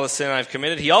knows all the sin I've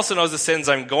committed. He also knows the sins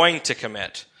I'm going to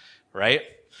commit. Right?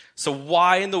 So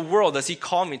why in the world does he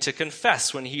call me to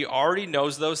confess when he already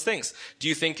knows those things? Do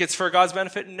you think it's for God's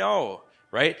benefit? No.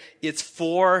 Right? It's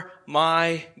for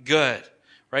my good.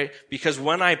 Right? Because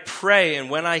when I pray and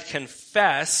when I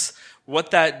confess,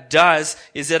 what that does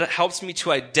is it helps me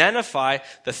to identify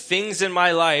the things in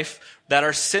my life that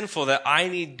are sinful, that I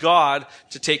need God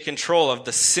to take control of.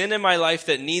 The sin in my life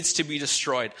that needs to be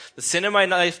destroyed. The sin in my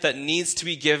life that needs to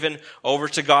be given over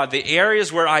to God. The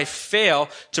areas where I fail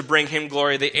to bring him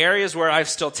glory. The areas where I've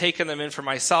still taken them in for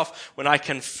myself. When I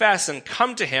confess and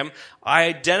come to him, I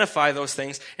identify those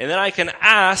things. And then I can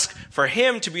ask for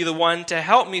him to be the one to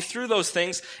help me through those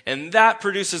things. And that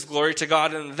produces glory to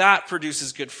God. And that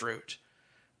produces good fruit.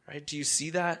 Right? Do you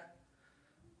see that?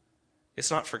 It's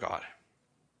not for God.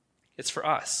 It's for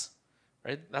us,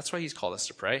 right? That's why he's called us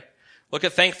to pray. Look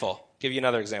at thankful. I'll give you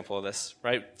another example of this,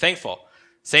 right? Thankful.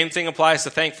 Same thing applies to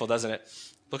thankful, doesn't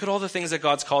it? Look at all the things that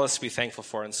God's called us to be thankful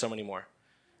for and so many more.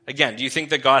 Again, do you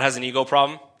think that God has an ego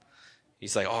problem?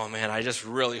 He's like, oh man, I just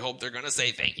really hope they're going to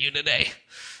say thank you today,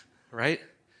 right?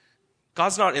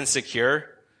 God's not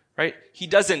insecure, right? He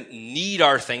doesn't need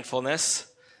our thankfulness.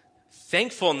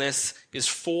 Thankfulness is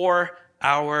for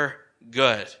our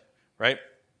good, right?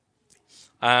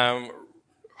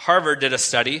 Harvard did a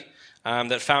study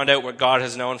that found out what God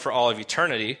has known for all of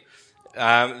eternity,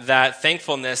 that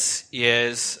thankfulness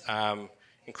is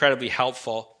incredibly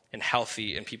helpful and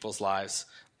healthy in people's lives.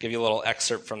 I'll give you a little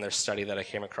excerpt from their study that I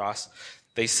came across.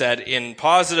 They said, in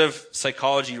positive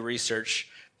psychology research,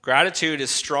 gratitude is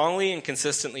strongly and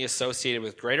consistently associated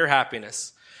with greater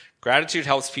happiness. Gratitude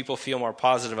helps people feel more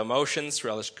positive emotions,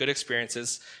 relish good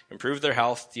experiences, improve their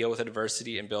health, deal with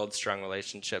adversity, and build strong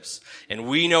relationships. And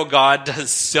we know God does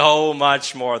so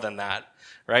much more than that,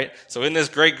 right? So in this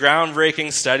great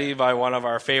groundbreaking study by one of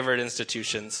our favorite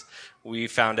institutions, we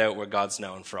found out what God's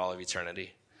known for all of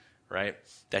eternity, right?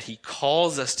 That he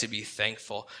calls us to be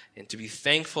thankful, and to be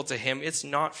thankful to him. It's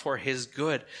not for his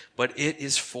good, but it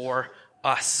is for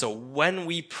us. So when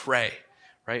we pray,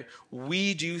 right,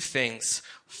 we do things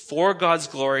for God's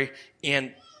glory,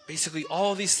 and basically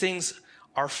all these things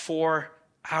are for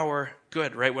our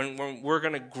good, right? When we're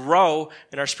going to grow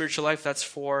in our spiritual life, that's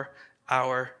for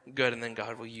our good, and then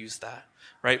God will use that,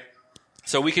 right?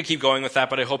 So we could keep going with that,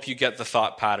 but I hope you get the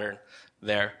thought pattern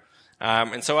there.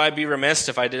 And so I'd be remiss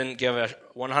if I didn't give a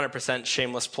 100%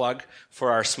 shameless plug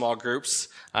for our small groups,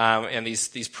 and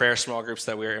these prayer small groups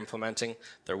that we're implementing.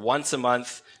 They're once a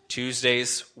month,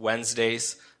 Tuesdays,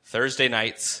 Wednesdays, Thursday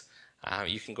nights.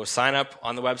 You can go sign up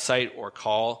on the website or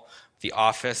call the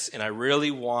office, and I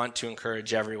really want to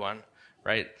encourage everyone,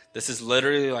 right? This is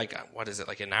literally like, what is it,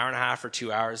 like an hour and a half or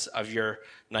 2 hours of your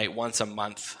night once a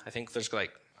month. I think there's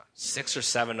like 6 or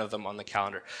 7 of them on the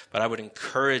calendar. But I would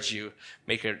encourage you,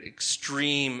 make an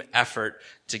extreme effort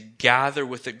to gather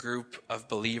with a group of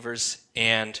believers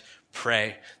and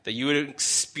pray. That you would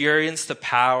experience the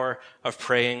power of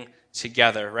praying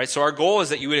together, right? So our goal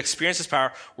is that you would experience this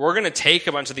power. We're going to take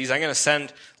a bunch of these. I'm going to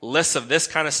send lists of this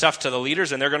kind of stuff to the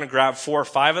leaders, and they're going to grab 4 or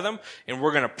 5 of them, and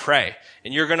we're going to pray.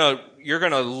 And you're going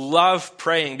to love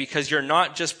praying, because you're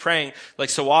not just praying like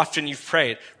so often you've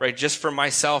prayed, right? Just for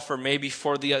myself, or maybe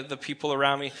for the people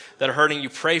around me that are hurting. You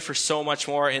pray for so much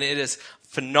more, and it is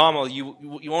phenomenal.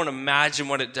 You won't imagine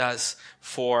what it does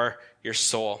for your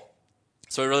soul.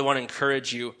 So I really want to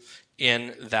encourage you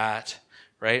in that.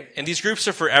 Right? And these groups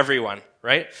are for everyone,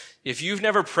 right? If you've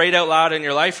never prayed out loud in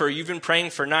your life, or you've been praying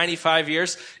for 95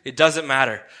 years, it doesn't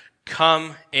matter.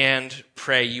 Come and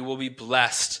pray. You will be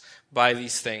blessed by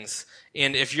these things.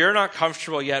 And if you're not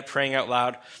comfortable yet praying out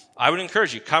loud, I would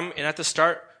encourage you, come, and at the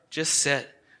start, just sit,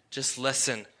 just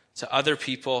listen to other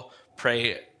people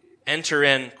pray. Enter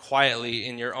in quietly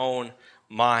in your own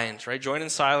mind, right? Join in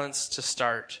silence to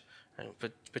start.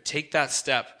 But take that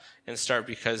step and start,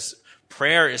 because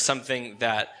prayer is something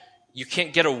that you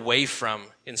can't get away from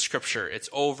in Scripture. It's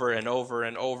over and over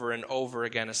and over and over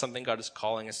again. It's something God is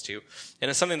calling us to. And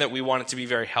it's something that we want it to be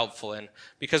very helpful in,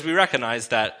 because we recognize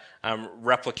that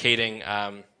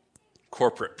replicating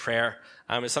corporate prayer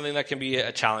is something that can be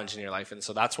a challenge in your life. And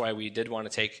so that's why we did want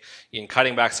to take, in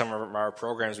cutting back some of our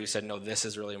programs, we said, no, this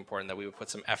is really important, that we would put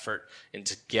some effort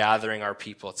into gathering our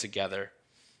people together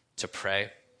to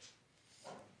pray.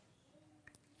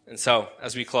 And so,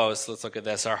 as we close, let's look at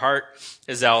this. Our heart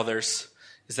as elders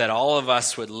is that all of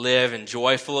us would live in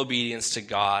joyful obedience to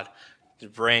God to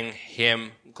bring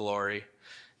Him glory.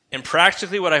 And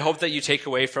practically what I hope that you take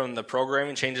away from the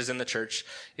programming changes in the church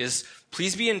is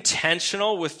please be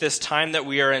intentional with this time that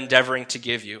we are endeavoring to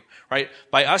give you, right?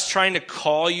 By us trying to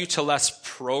call you to less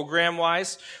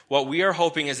program-wise, what we are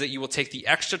hoping is that you will take the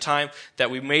extra time that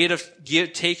we may have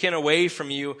taken away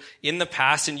from you in the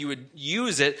past, and you would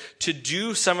use it to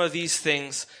do some of these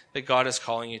things that God is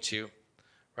calling you to,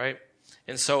 right?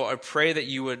 And so I pray that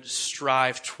you would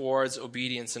strive towards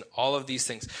obedience in all of these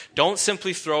things. Don't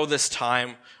simply throw this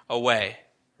time away,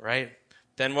 right?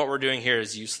 Then what we're doing here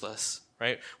is useless,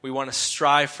 right? We want to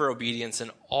strive for obedience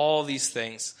in all these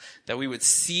things, that we would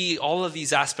see all of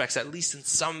these aspects, at least in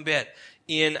some bit,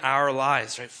 in our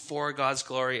lives, right? For God's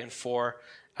glory and for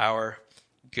our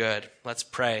good. Let's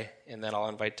pray, and then I'll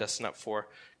invite Dustin up for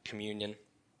communion.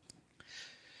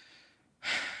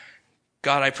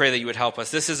 God, I pray that you would help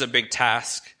us. This is a big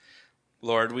task,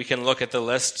 Lord. We can look at the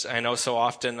list. I know so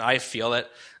often I feel it.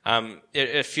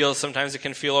 It feels, sometimes it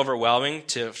can feel overwhelming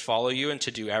to follow you and to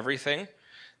do everything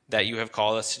that you have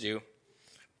called us to do.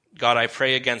 God, I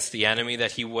pray against the enemy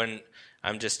that he wouldn't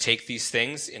just take these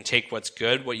things and take what's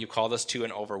good, what you called us to,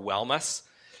 and overwhelm us.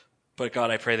 But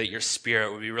God, I pray that your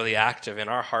Spirit would be really active in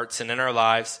our hearts and in our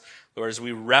lives, Lord, as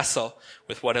we wrestle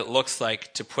with what it looks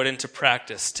like to put into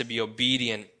practice, to be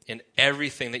obedient in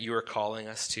everything that you are calling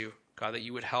us to. God, that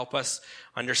you would help us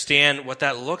understand what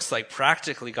that looks like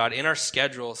practically, God, in our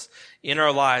schedules, in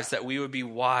our lives, that we would be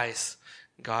wise,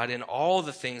 God, in all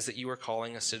the things that you are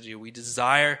calling us to do. We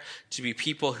desire to be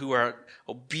people who are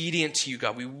obedient to you,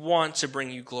 God. We want to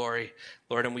bring you glory,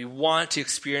 Lord, and we want to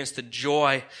experience the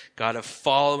joy, God, of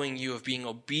following you, of being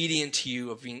obedient to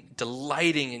you, of being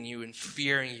delighting in you and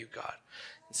fearing you, God.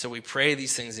 And so we pray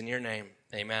these things in your name.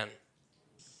 Amen.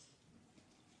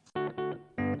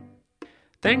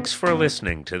 Thanks for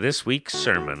listening to this week's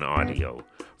sermon audio.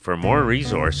 For more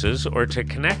resources or to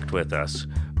connect with us,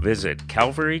 visit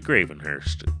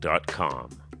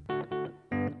calvarygravenhurst.com.